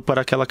passado por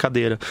aquela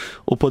cadeira.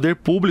 O poder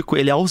público,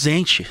 ele é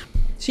ausente.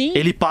 Sim,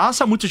 Ele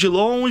passa muito de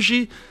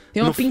longe.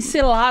 tem uma no-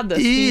 pincelada,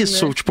 assim,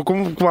 Isso, né? tipo,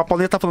 como a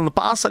Paulinha tá falando,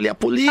 passa ali a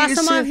polícia.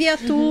 Passa uma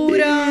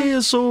viatura.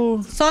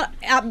 Isso. Só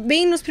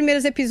bem nos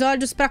primeiros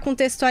episódios pra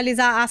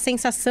contextualizar a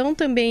sensação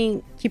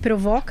também que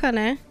provoca,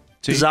 né?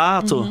 Sim.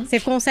 Exato. Você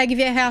consegue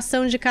ver a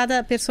reação de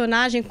cada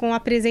personagem com a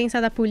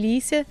presença da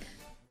polícia.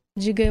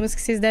 Digamos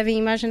que vocês devem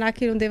imaginar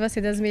que não deva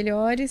ser das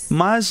melhores.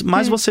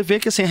 Mas você vê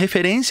que assim, a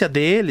referência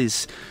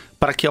deles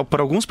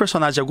para alguns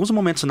personagens, em alguns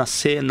momentos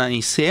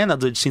em cena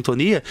de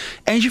sintonia,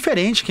 é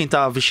indiferente quem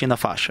tá vestindo a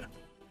faixa.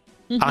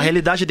 A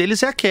realidade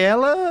deles é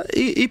aquela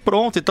e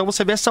pronto. Então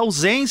você vê essa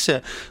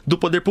ausência do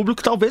poder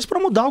público, talvez para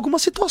mudar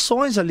algumas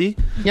situações ali.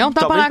 E é um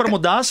tapa Talvez na para ca-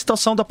 mudar a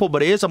situação da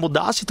pobreza,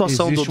 mudar a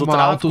situação Existe do uma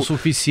tráfico.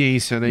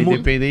 autossuficiência, né? Mu-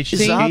 Independente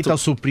de quem Exato. tá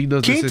suprindo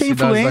as Quem tem necessidades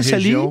da influência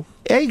ali região.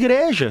 é a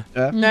igreja.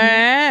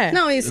 É.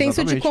 Não, e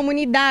senso de Exatamente.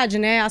 comunidade,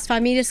 né? As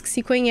famílias que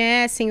se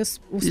conhecem, os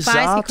pais que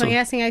Exato.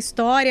 conhecem a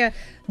história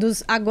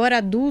dos agora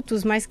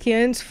adultos, mas que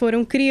antes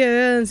foram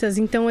crianças.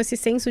 Então, esse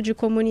senso de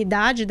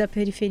comunidade da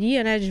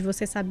periferia, né? De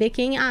você saber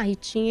quem... Ah,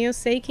 Ritinha, eu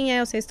sei quem é,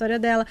 eu sei a história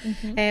dela.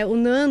 O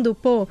Nando,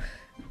 pô...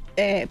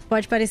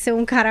 pode parecer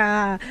um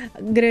cara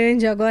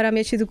grande agora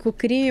metido com o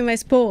crime,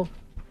 mas, pô...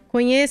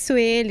 Conheço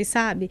ele,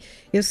 sabe?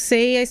 Eu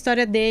sei a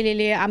história dele,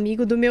 ele é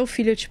amigo do meu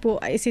filho. Tipo,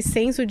 esse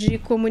senso de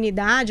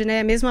comunidade, né?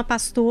 A mesma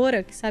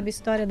pastora que sabe a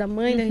história da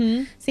mãe.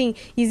 Né? Sim,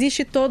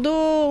 existe todo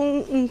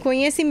um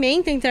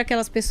conhecimento entre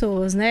aquelas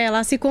pessoas, né?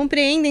 Elas se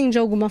compreendem de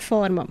alguma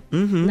forma,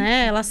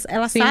 né? Elas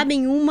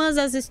sabem umas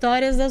as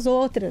histórias das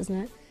outras,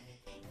 né?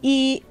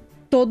 E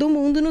todo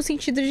mundo no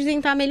sentido de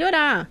tentar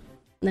melhorar,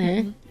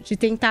 né? De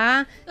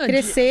tentar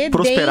crescer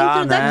Prosperar,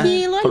 dentro né?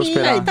 daquilo ali.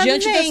 Prosperar. que tá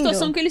diante da vivendo.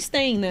 situação que eles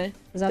têm, né?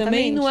 Exatamente.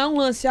 Também não é um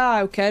lance,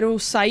 eu quero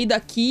sair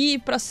daqui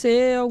pra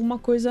ser alguma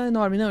coisa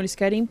enorme. Não, eles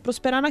querem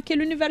prosperar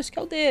naquele universo que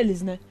é o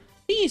deles, né?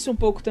 Tem isso um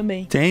pouco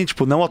também. Tem,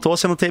 tipo, não à toa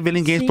você não teve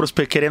ninguém Sim.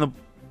 querendo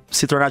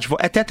se tornar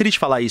advogado. É até triste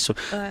falar isso.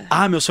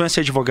 Meu sonho é ser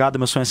advogado,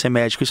 meu sonho é ser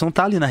médico. Isso não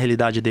tá ali na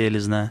realidade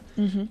deles, né?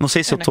 Não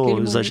sei se eu tô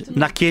naquele exagerando. momento,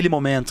 Naquele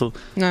momento.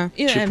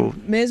 E, Tipo-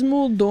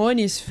 mesmo o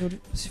Doni, se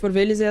for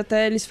ver,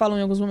 eles falam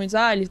em alguns momentos,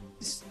 ele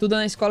estuda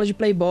na escola de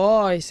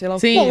playboy, sei lá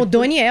Sim. o quê. Bom, o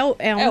Doni é um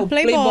o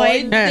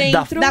playboy.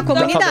 dentro da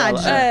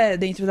comunidade. favela,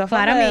 dentro da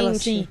favela, Claramente.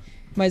 sim.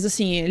 Mas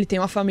assim, ele tem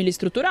uma família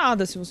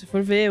estruturada, se você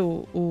for ver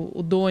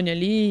o Doni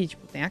ali,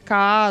 tipo, tem a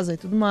casa e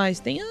tudo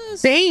mais. Tem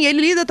as... Tem, ele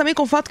lida também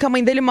com o fato que a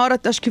mãe dele uma hora,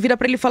 acho que vira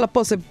pra ele e fala,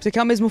 pô, você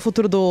quer o mesmo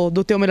futuro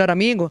do teu melhor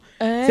amigo?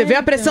 Você vê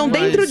a pressão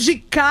então. dentro Mas- de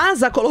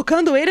casa,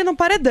 colocando ele no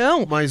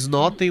paredão. Mas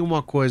notem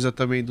uma coisa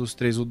também dos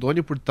três. O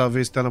Doni, por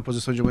talvez estar na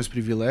posição de mais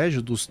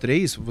privilégio, dos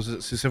três,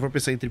 se você for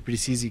pensar entre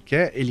precisa e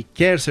quer, ele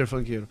quer ser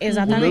funkeiro.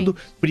 Exatamente. O Nando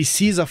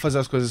precisa fazer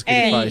as coisas que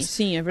ele faz.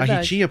 Sim, é A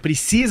verdade. Ritinha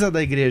precisa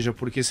da igreja,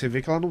 porque você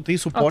vê que ela não tem Ela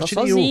tá suporte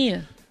nenhum.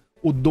 sozinha.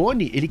 O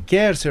Doni, ele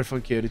quer ser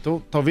funkeiro.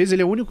 Então, talvez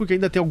ele é o único que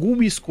ainda tem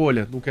alguma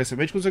escolha. Não quer ser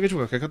médico, não quer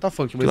advogado, quer cantar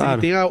funk. Mas Claro.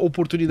 ele tem a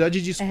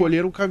oportunidade de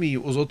escolher um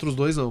caminho. Os outros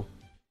dois, não.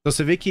 Então,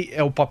 você vê que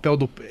é o papel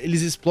do...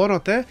 Eles exploram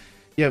até...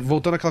 E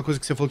voltando àquela coisa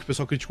que você falou que o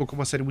pessoal criticou como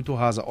uma série muito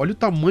rasa. Olha o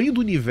tamanho do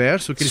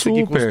universo que eles têm que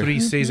Super. construir em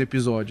 6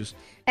 episódios.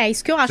 É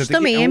isso que eu acho Você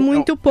tem que- também. é É um-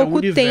 muito é um pouco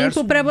universo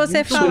tempo pra você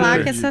muito falar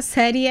grande. que essa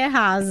série é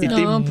rasa. E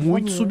tem Não, por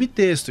muito favor.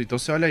 subtexto. Então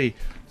você olha aí,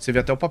 você vê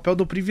até o papel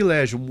do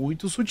privilégio,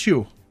 muito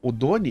sutil. O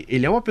Doni,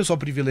 ele é uma pessoa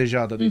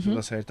privilegiada dentro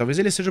da série. Talvez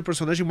ele seja o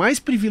personagem mais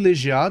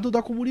privilegiado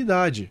da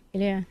comunidade.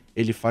 Ele é.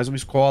 Ele faz uma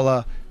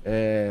escola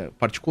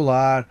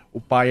particular, o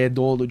pai é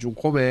dono de um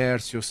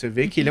comércio. Você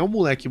vê que ele é um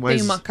moleque mais...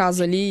 Tem uma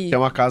casa ali. Tem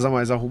uma casa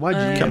mais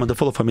arrumadinha. Que a Amanda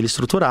falou, família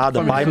estruturada,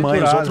 Família pai, mãe,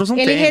 os estruturada. outros não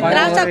Ele têm.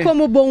 retrata Vai.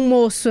 como bom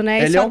moço, né?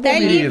 Ele Isso é um até bom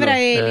menino. livra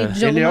ele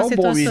de Ele é algumas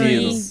um bom menino.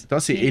 situações. Então,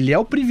 assim, ele é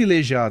o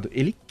privilegiado.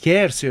 Ele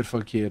quer ser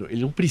funkeiro.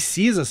 Ele não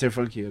precisa ser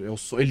funkeiro.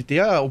 Ele tem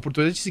a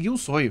oportunidade de seguir um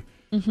sonho.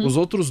 Os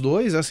outros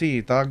dois,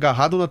 assim, tá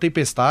agarrado na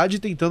tempestade,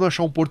 tentando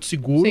achar um porto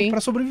seguro Sim.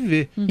 pra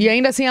sobreviver. E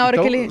ainda assim, a hora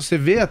Então, que ele... você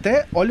vê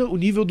até... Olha o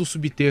nível do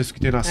subtexto que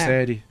tem na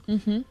série.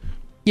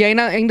 E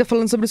ainda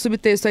falando sobre o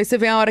subtexto, aí você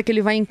vê a hora que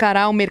ele vai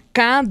encarar o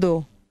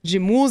mercado de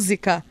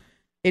música,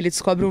 ele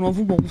descobre um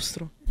novo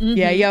monstro.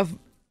 E aí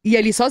e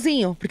ele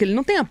sozinho, porque ele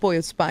não tem apoio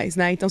dos pais,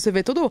 né? Então você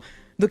vê tudo...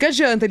 Do que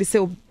adianta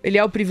ele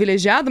é o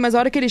privilegiado, mas a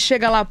hora que ele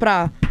chega lá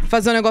pra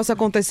fazer o negócio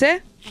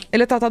acontecer,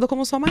 ele é tratado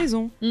como só mais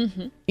um.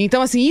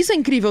 Então, assim, isso é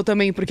incrível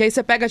também, porque aí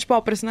você pega, tipo,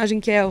 o personagem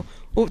que é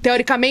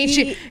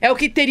teoricamente, é o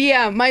que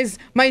teria mais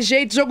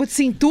jeito, jogo de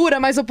cintura,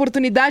 mais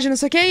oportunidade, não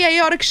sei o quê. E aí,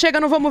 a hora que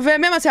chega, não vamos ver,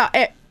 mesmo assim, ó,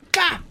 É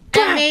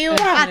meio.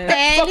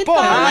 Até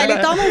ele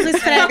toma uns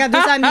esfrega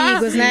dos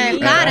amigos, né?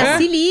 Cara,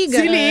 se liga.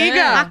 Se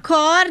liga.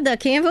 Acorda,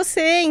 quem é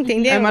você,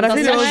 entendeu? É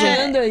maravilhoso. Tá se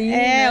achando aí,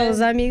 né?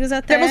 Os amigos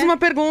até. Temos uma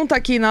pergunta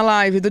aqui na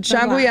live do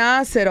Thiago lá.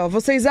 Yasser, ó.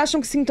 Vocês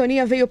acham que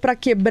Sintonia veio pra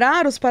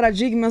quebrar os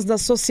paradigmas da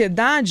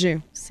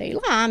sociedade? Sei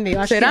lá, meu.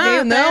 Acho que Será?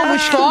 veio Não, pra,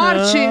 muito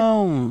forte.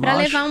 Não, pra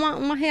acho- levar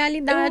uma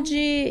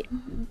realidade.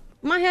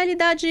 Uma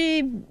realidade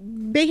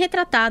bem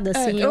retratada,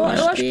 assim. eu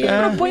acho que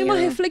propõe uma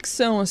meio-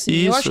 reflexão, assim.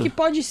 Isso. Eu acho que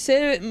pode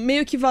ser meio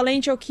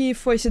equivalente ao que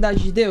foi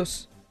Cidade de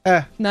Deus.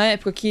 É. Na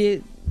época,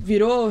 que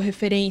virou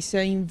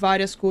referência em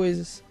várias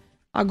coisas.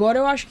 Agora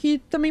eu acho que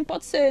também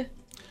pode ser.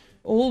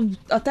 Ou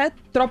até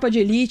Tropa de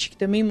Elite, que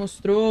também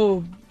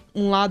mostrou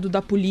um lado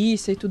da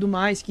polícia e tudo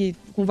mais, que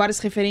com várias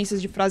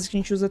referências de frases que a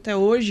gente usa até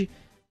hoje.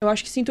 Eu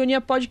acho que Sintonia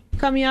pode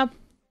caminhar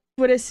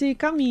por esse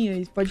caminho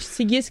aí. Pode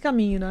seguir esse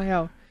caminho, na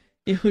real.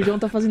 E o João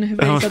tá fazendo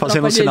referência à Fazendo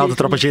Tropa o de sinal Elite. do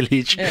Tropa de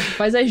Elite. É,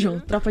 faz aí,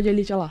 João. Tropa de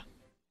Elite, olha lá.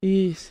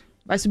 Isso.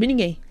 Vai subir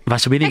ninguém. Vai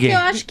subir É que ninguém. eu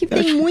acho que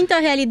tem muita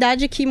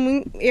realidade que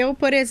eu,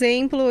 por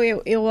exemplo,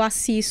 eu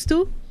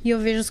assisto e eu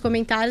vejo os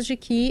comentários de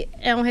que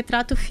é um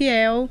retrato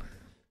fiel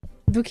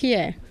do que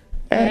é.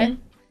 Né?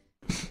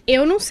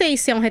 Eu não sei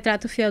se é um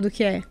retrato fiel do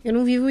que é. Eu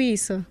não vivo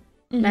isso,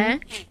 né?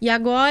 E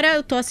agora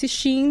eu tô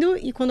assistindo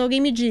e quando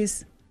alguém me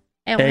diz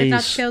é um É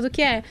retrato isso. fiel do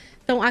que é.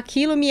 Então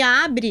aquilo me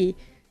abre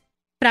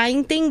pra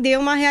entender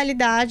uma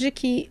realidade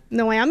que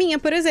não é a minha,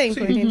 por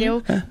exemplo,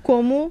 entendeu?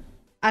 Como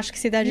acho que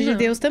Cidade de Não,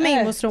 Deus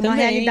também mostrou uma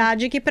também.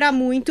 realidade que pra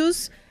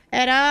muitos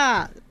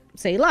era,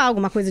 sei lá,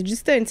 alguma coisa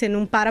distante. Você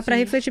não para pra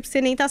refletir porque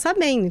você nem tá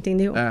sabendo,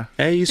 entendeu?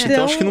 É isso. Então,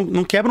 Então- acho que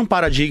não quebra um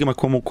paradigma,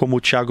 como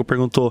o Thiago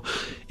perguntou.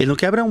 Ele não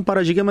quebra um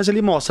paradigma, mas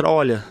ele mostra,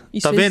 olha,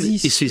 Isso tá vendo?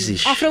 existe. Isso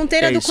existe. A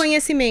fronteira É do isso.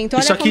 conhecimento,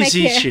 olha Isso como aqui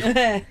existe. é que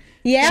é.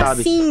 E é Sabe?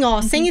 assim, ó,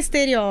 sem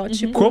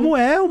estereótipo. Como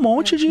é um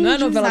monte de... Não é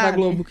novela da sabe?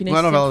 Globo, que nem Não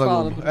é você novela da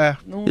fala. Globo, é.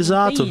 Não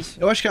Exato. tem isso.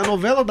 Eu acho que a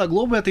novela da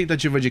Globo é a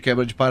tentativa de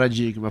quebra de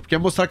paradigma, porque é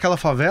mostrar aquela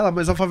favela,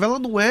 mas a favela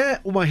não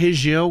é uma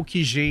região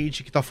que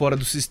gente que tá fora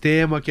do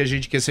sistema, que a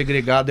gente que é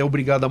segregada é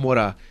obrigada a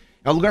morar.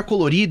 É um lugar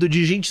colorido,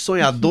 de gente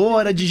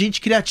sonhadora, de gente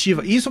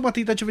criativa. Isso é uma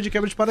tentativa de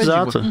quebra de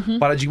paradigma. Exato.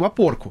 Paradigma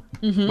porco.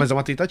 Mas é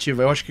uma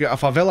tentativa. Eu acho que a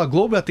favela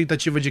Globo é a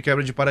tentativa de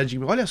quebra de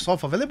paradigma. Olha só, a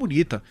favela é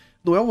bonita.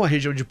 Não é uma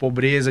região de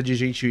pobreza, de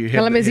gente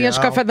Aquela mesinha de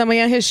real. café da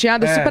manhã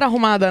recheada, É. super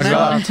arrumada, né?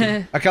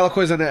 Exato. Aquela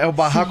coisa, né? É o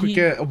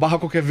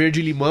barraco que é verde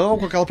e limão,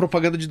 com aquela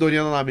propaganda de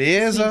Doriana na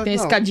mesa. Sim, tem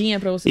Não. escadinha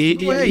pra você.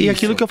 E, Não é e isso.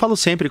 aquilo que eu falo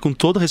sempre, com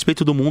todo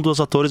respeito do mundo, os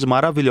atores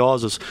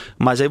maravilhosos.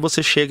 Mas aí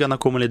você chega na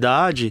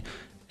comunidade,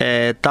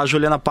 Tá a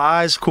Juliana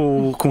Paz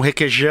com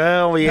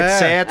requeijão e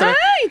etc.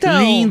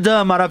 então.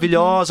 Linda,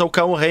 maravilhosa. O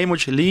Cão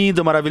Raymond,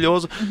 lindo,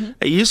 maravilhoso.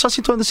 E isso a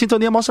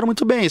sintonia mostra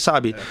muito bem,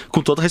 sabe?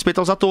 Com todo respeito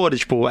aos atores.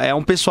 Tipo, é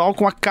um pessoal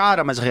com a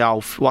cara mais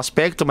real, o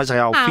aspecto mais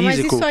real, físico. Mas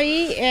isso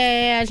aí,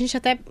 a gente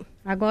até...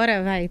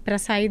 Agora, pra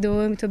sair do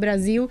âmbito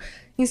Brasil,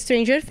 em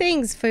Stranger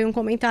Things, foi um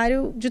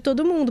comentário de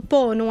todo mundo.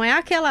 Pô, não é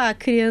aquela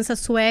criança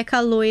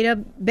sueca,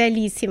 loira,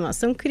 belíssima.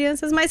 São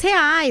crianças mais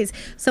reais.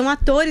 São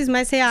atores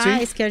mais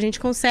reais que a gente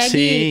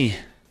consegue...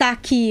 Tá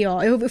aqui,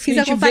 ó. Eu fiz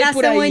a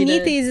comparação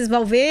Anitta e Isis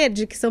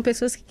Valverde, que são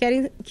pessoas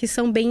que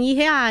são bem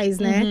irreais,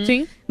 né?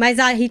 Sim. Mas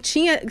a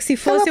Ritinha, se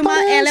fosse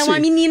ela é uma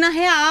menina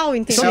real,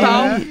 entendeu?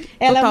 Total.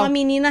 Ela é uma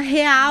menina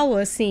real,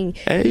 assim.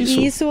 É isso.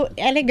 E isso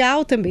é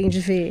legal também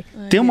de ver.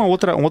 Tem um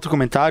outro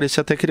comentário, esse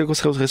eu até queria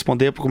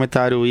responder pro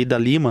comentário Ida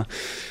Lima,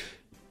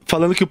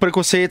 falando que o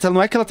preconceito,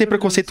 não é que ela tem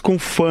preconceito com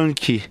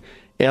funk.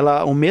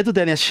 O medo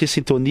dela em assistir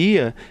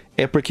Sintonia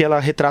é porque ela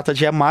retrata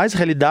mais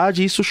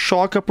realidade e isso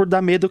choca por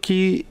dar medo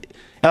que...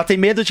 Ela tem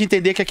medo de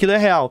entender que aquilo é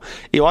real.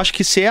 Eu acho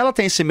que se ela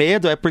tem esse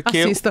medo é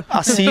porque...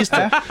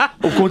 Assista.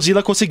 O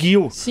Godzilla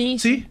conseguiu.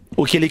 Sim.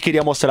 O que ele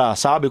queria mostrar,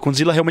 sabe? O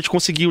Godzilla realmente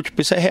conseguiu. Tipo,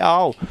 isso é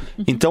real.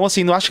 Então,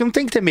 assim, eu acho que não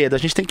tem que ter medo. A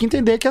gente tem que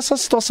entender que essa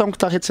situação que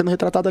tá sendo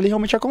retratada ali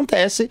realmente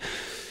acontece.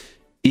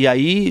 E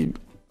aí...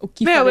 O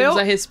que faremos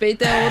a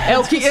respeito é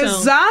outra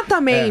discussão.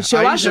 Exatamente.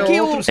 Eu acho que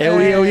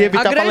eu ia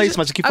evitar falar isso,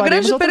 mas o que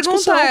faremos é outra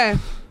discussão. A grande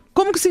pergunta é...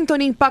 Como que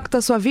Sintonia impacta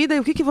a sua vida e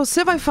o que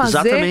você vai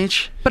fazer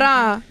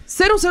pra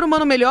ser um ser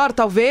humano melhor,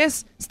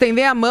 talvez,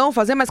 estender a mão,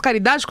 fazer mais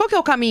caridade? Qual que é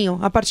o caminho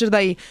a partir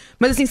daí?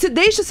 Mas assim, se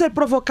deixe ser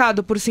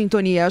provocado por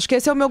Sintonia. Acho que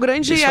esse é o meu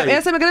grande... Essa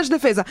é a minha grande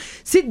defesa.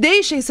 Se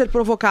deixem ser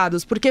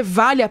provocados, porque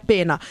vale a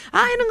pena.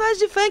 Eu não gosto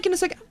de funk, não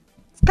sei o que...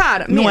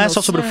 Cara, não é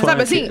só sobre funk.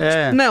 Sabe assim?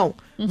 Não.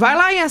 Vai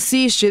lá e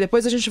assiste,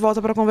 depois a gente volta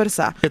pra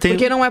conversar.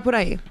 Porque não é por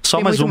aí.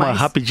 Só mais uma,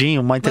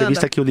 rapidinho, uma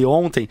entrevista que eu li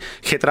ontem,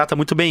 que retrata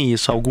muito bem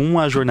isso.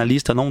 Alguma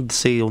jornalista, não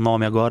sei o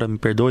nome agora, me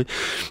perdoe,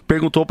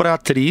 perguntou pra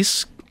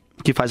atriz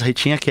que faz a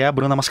Ritinha, que é a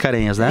Bruna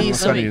Mascarenhas, né?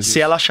 Isso. Se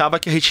ela achava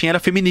que a Ritinha era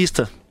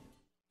feminista.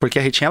 Porque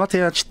a Ritinha, ela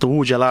tem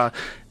atitude, ela,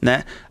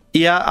 né?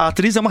 E a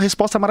atriz é uma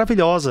resposta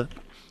maravilhosa.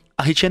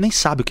 A Ritinha nem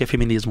sabe o que é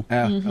feminismo.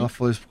 Ela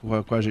falou isso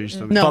com a gente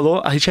também. Não.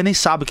 Falou, a Ritinha nem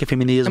sabe o que é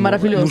feminismo. É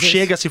maravilhoso. Não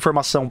chega essa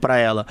informação pra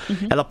ela.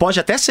 Ela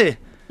pode até ser,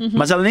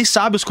 mas ela nem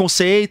sabe os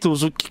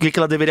conceitos, o que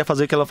ela deveria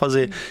fazer, o que ela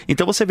fazer.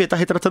 Então você vê, tá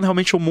retratando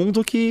realmente o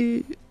mundo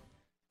que...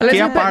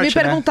 Aliás, me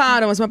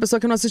perguntaram, uma pessoa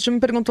que não assistiu me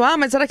perguntou,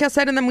 mas será que a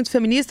série não é muito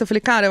feminista? Eu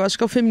falei, cara, eu acho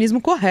que é o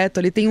feminismo correto.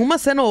 Ali tem uma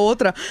cena ou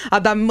outra, a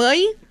da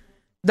mãe,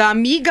 da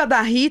amiga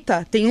da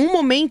Rita, tem um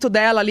momento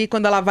dela ali,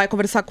 quando ela vai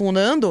conversar com o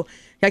Nando,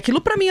 e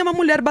aquilo pra mim é uma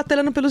mulher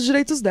batalhando pelos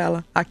direitos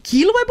dela.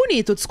 Aquilo é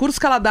bonito, o discurso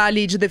que ela dá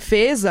ali de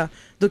defesa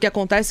do que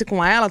acontece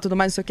com ela, tudo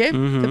mais, não sei o quê,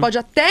 você pode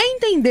até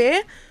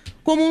entender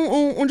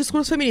como um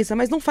discurso feminista,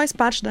 mas não faz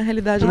parte da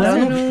realidade dela.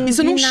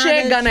 Isso não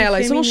chega nela,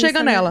 isso não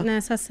chega nela.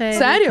 Nessa série.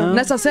 Sério? Não.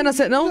 Nessa cena,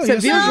 você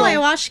viu, João? Não,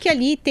 eu acho que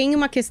ali tem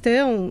uma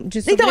questão de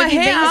então, é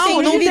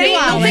real, não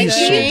tem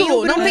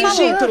título, não tem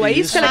título, é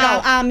isso que é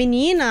legal. A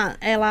menina,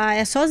 ela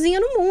é sozinha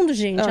no mundo,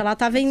 gente. Ela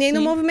tá vendendo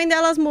o movimento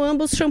delas,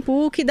 ambos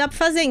shampoo, que dá pra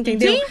fazer,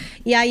 entendeu? Sim.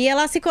 E aí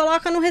ela se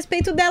coloca no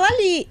respeito dela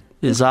ali.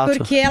 Exato.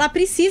 Porque ela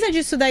precisa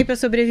disso daí pra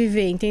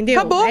sobreviver, entendeu?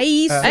 Acabou. É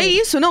isso. É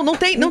isso. Não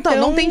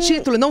tem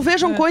título. Não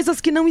vejam coisas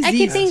que não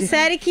existem. É que tem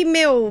série que,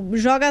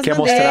 joga as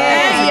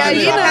bandeiras. E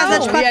aí não. Casa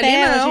de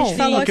Papel, a gente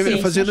falou aqui.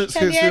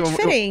 É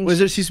diferente. Um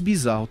exercício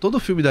bizarro. Todo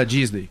filme da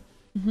Disney...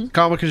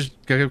 Calma que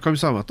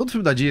todo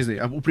filme da Disney,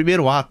 o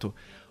primeiro ato,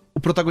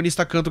 o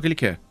protagonista canta o que ele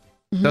quer.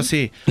 Então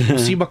assim, o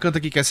Simba canta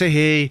que quer ser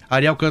rei,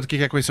 Ariel canta que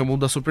quer conhecer o mundo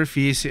da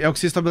superfície. É o que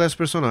se estabelece o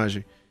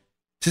personagem.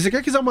 Se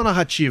você quiser uma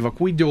narrativa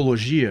com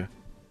ideologia...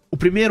 O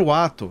primeiro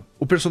ato,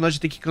 o personagem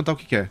tem que cantar o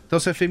que quer. Então,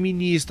 se é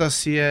feminista,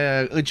 se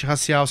é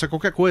antirracial, se é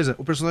qualquer coisa,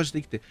 o personagem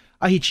tem que ter.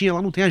 A Ritinha,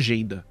 ela não tem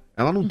agenda.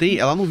 Ela não tem,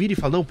 ela não vira e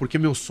fala, não, porque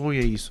meu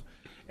sonho é isso.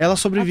 Ela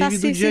sobrevive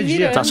do dia a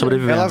dia. Tá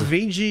sobrevivendo.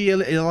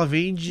 Ela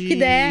vende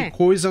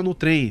coisa no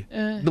trem.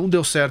 Não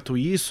deu certo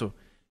isso,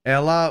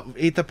 ela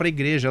entra pra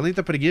igreja.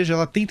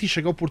 Ela tenta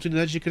enxergar a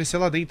oportunidade de crescer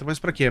lá dentro. Mas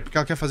pra quê? Porque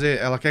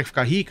ela quer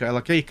ficar rica,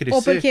 ela quer crescer.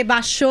 Ou porque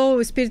baixou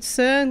o Espírito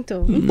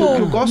Santo? Um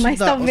pouco, mas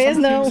talvez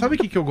não. Sabe o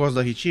que eu gosto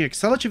da Ritinha? Que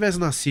se ela tivesse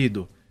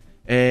nascido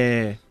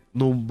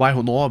num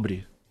bairro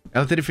nobre,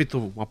 ela teria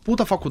feito uma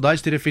puta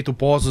faculdade, teria feito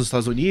pós nos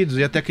Estados Unidos,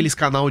 ia ter aqueles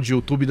canal de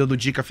YouTube dando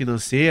dica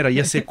financeira,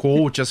 ia ser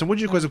coach, ia ser um monte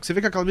de coisa. Porque você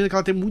vê que aquela menina que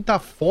ela tem muita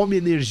fome e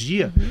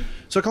energia,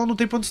 só que ela não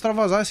tem pra onde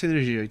extravasar essa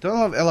energia. Então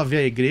ela vê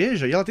a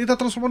igreja e ela tenta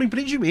transformar no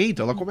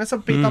empreendimento. Ela começa a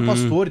peitar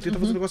pastor e tenta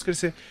fazer o negócio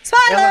crescer.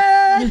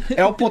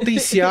 É o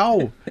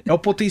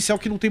potencial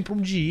que não tem pra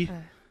onde ir.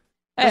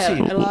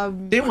 Assim, ela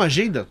tem uma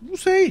agenda? Não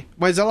sei,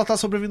 mas ela tá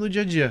sobrevivendo no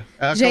dia a dia.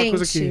 É aquela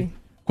coisa que...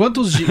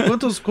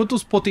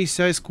 Quantos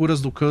potenciais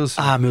curas do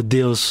câncer? Ah, meu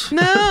Deus.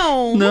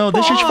 Não,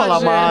 deixa eu te falar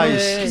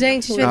mais. Gente, a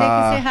gente vai ter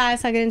que encerrar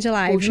essa grande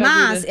live. Puxa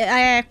mas,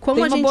 como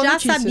Tem a uma gente boa já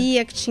notícia.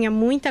 sabia que tinha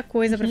muita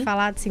coisa pra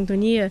falar de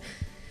Sintonia,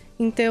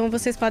 então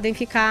vocês podem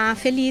ficar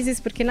felizes,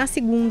 porque na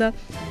segunda,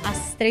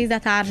 às 3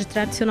 da tarde,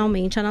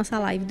 tradicionalmente, a nossa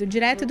live do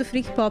Direto do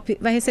Freak Pop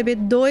vai receber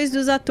 2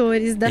 dos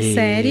atores da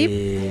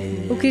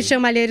série. O Christian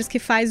Malheiros, que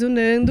faz o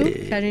Nando,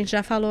 que a gente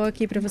já falou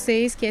aqui pra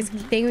vocês, que é esse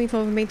que tem um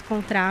envolvimento com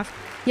o tráfico.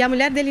 E a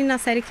mulher dele na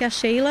série, que é a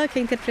Sheila, que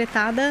é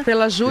interpretada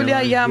Pela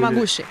Júlia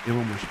Yamaguchi.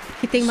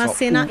 que tem uma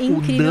cena o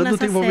incrível Nando nessa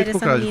tem envolvimento série, com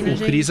o essa tráfico. menina, O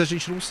gente. Chris a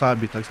gente não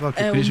sabe, tá? Sei lá,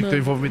 que É, o Chris o tem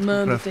envolvimento com o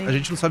Nando tráfico. tem. A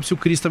gente não sabe se o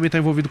Chris também tá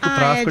envolvido com o Ah,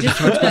 tráfico. é A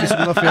gente vai descobrir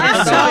segunda-feira. Ah,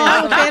 também.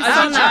 só o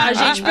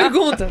personagem. A gente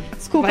pergunta.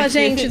 Desculpa, Vai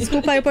gente. que-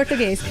 Desculpa aí o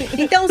português.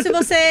 Então, se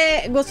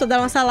você gostou da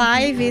nossa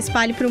live,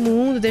 espalhe pro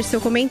mundo, deixe seu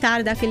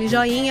comentário, dá aquele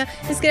joinha.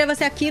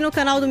 Inscreva-se aqui no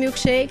canal do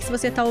Milkshake. Se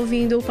você tá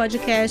ouvindo o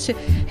podcast,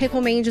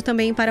 recomende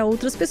também para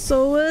outras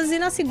pessoas. E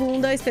na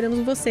segunda, esperamos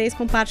vocês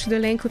com parte do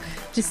elenco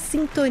de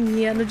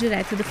Sintonia no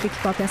Direto do Freak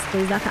Pop às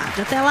 3 da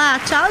tarde. Até lá.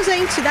 Tchau,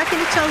 gente. Dá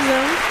aquele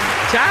tchauzão.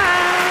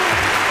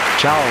 Tchau!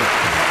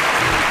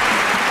 Tchau.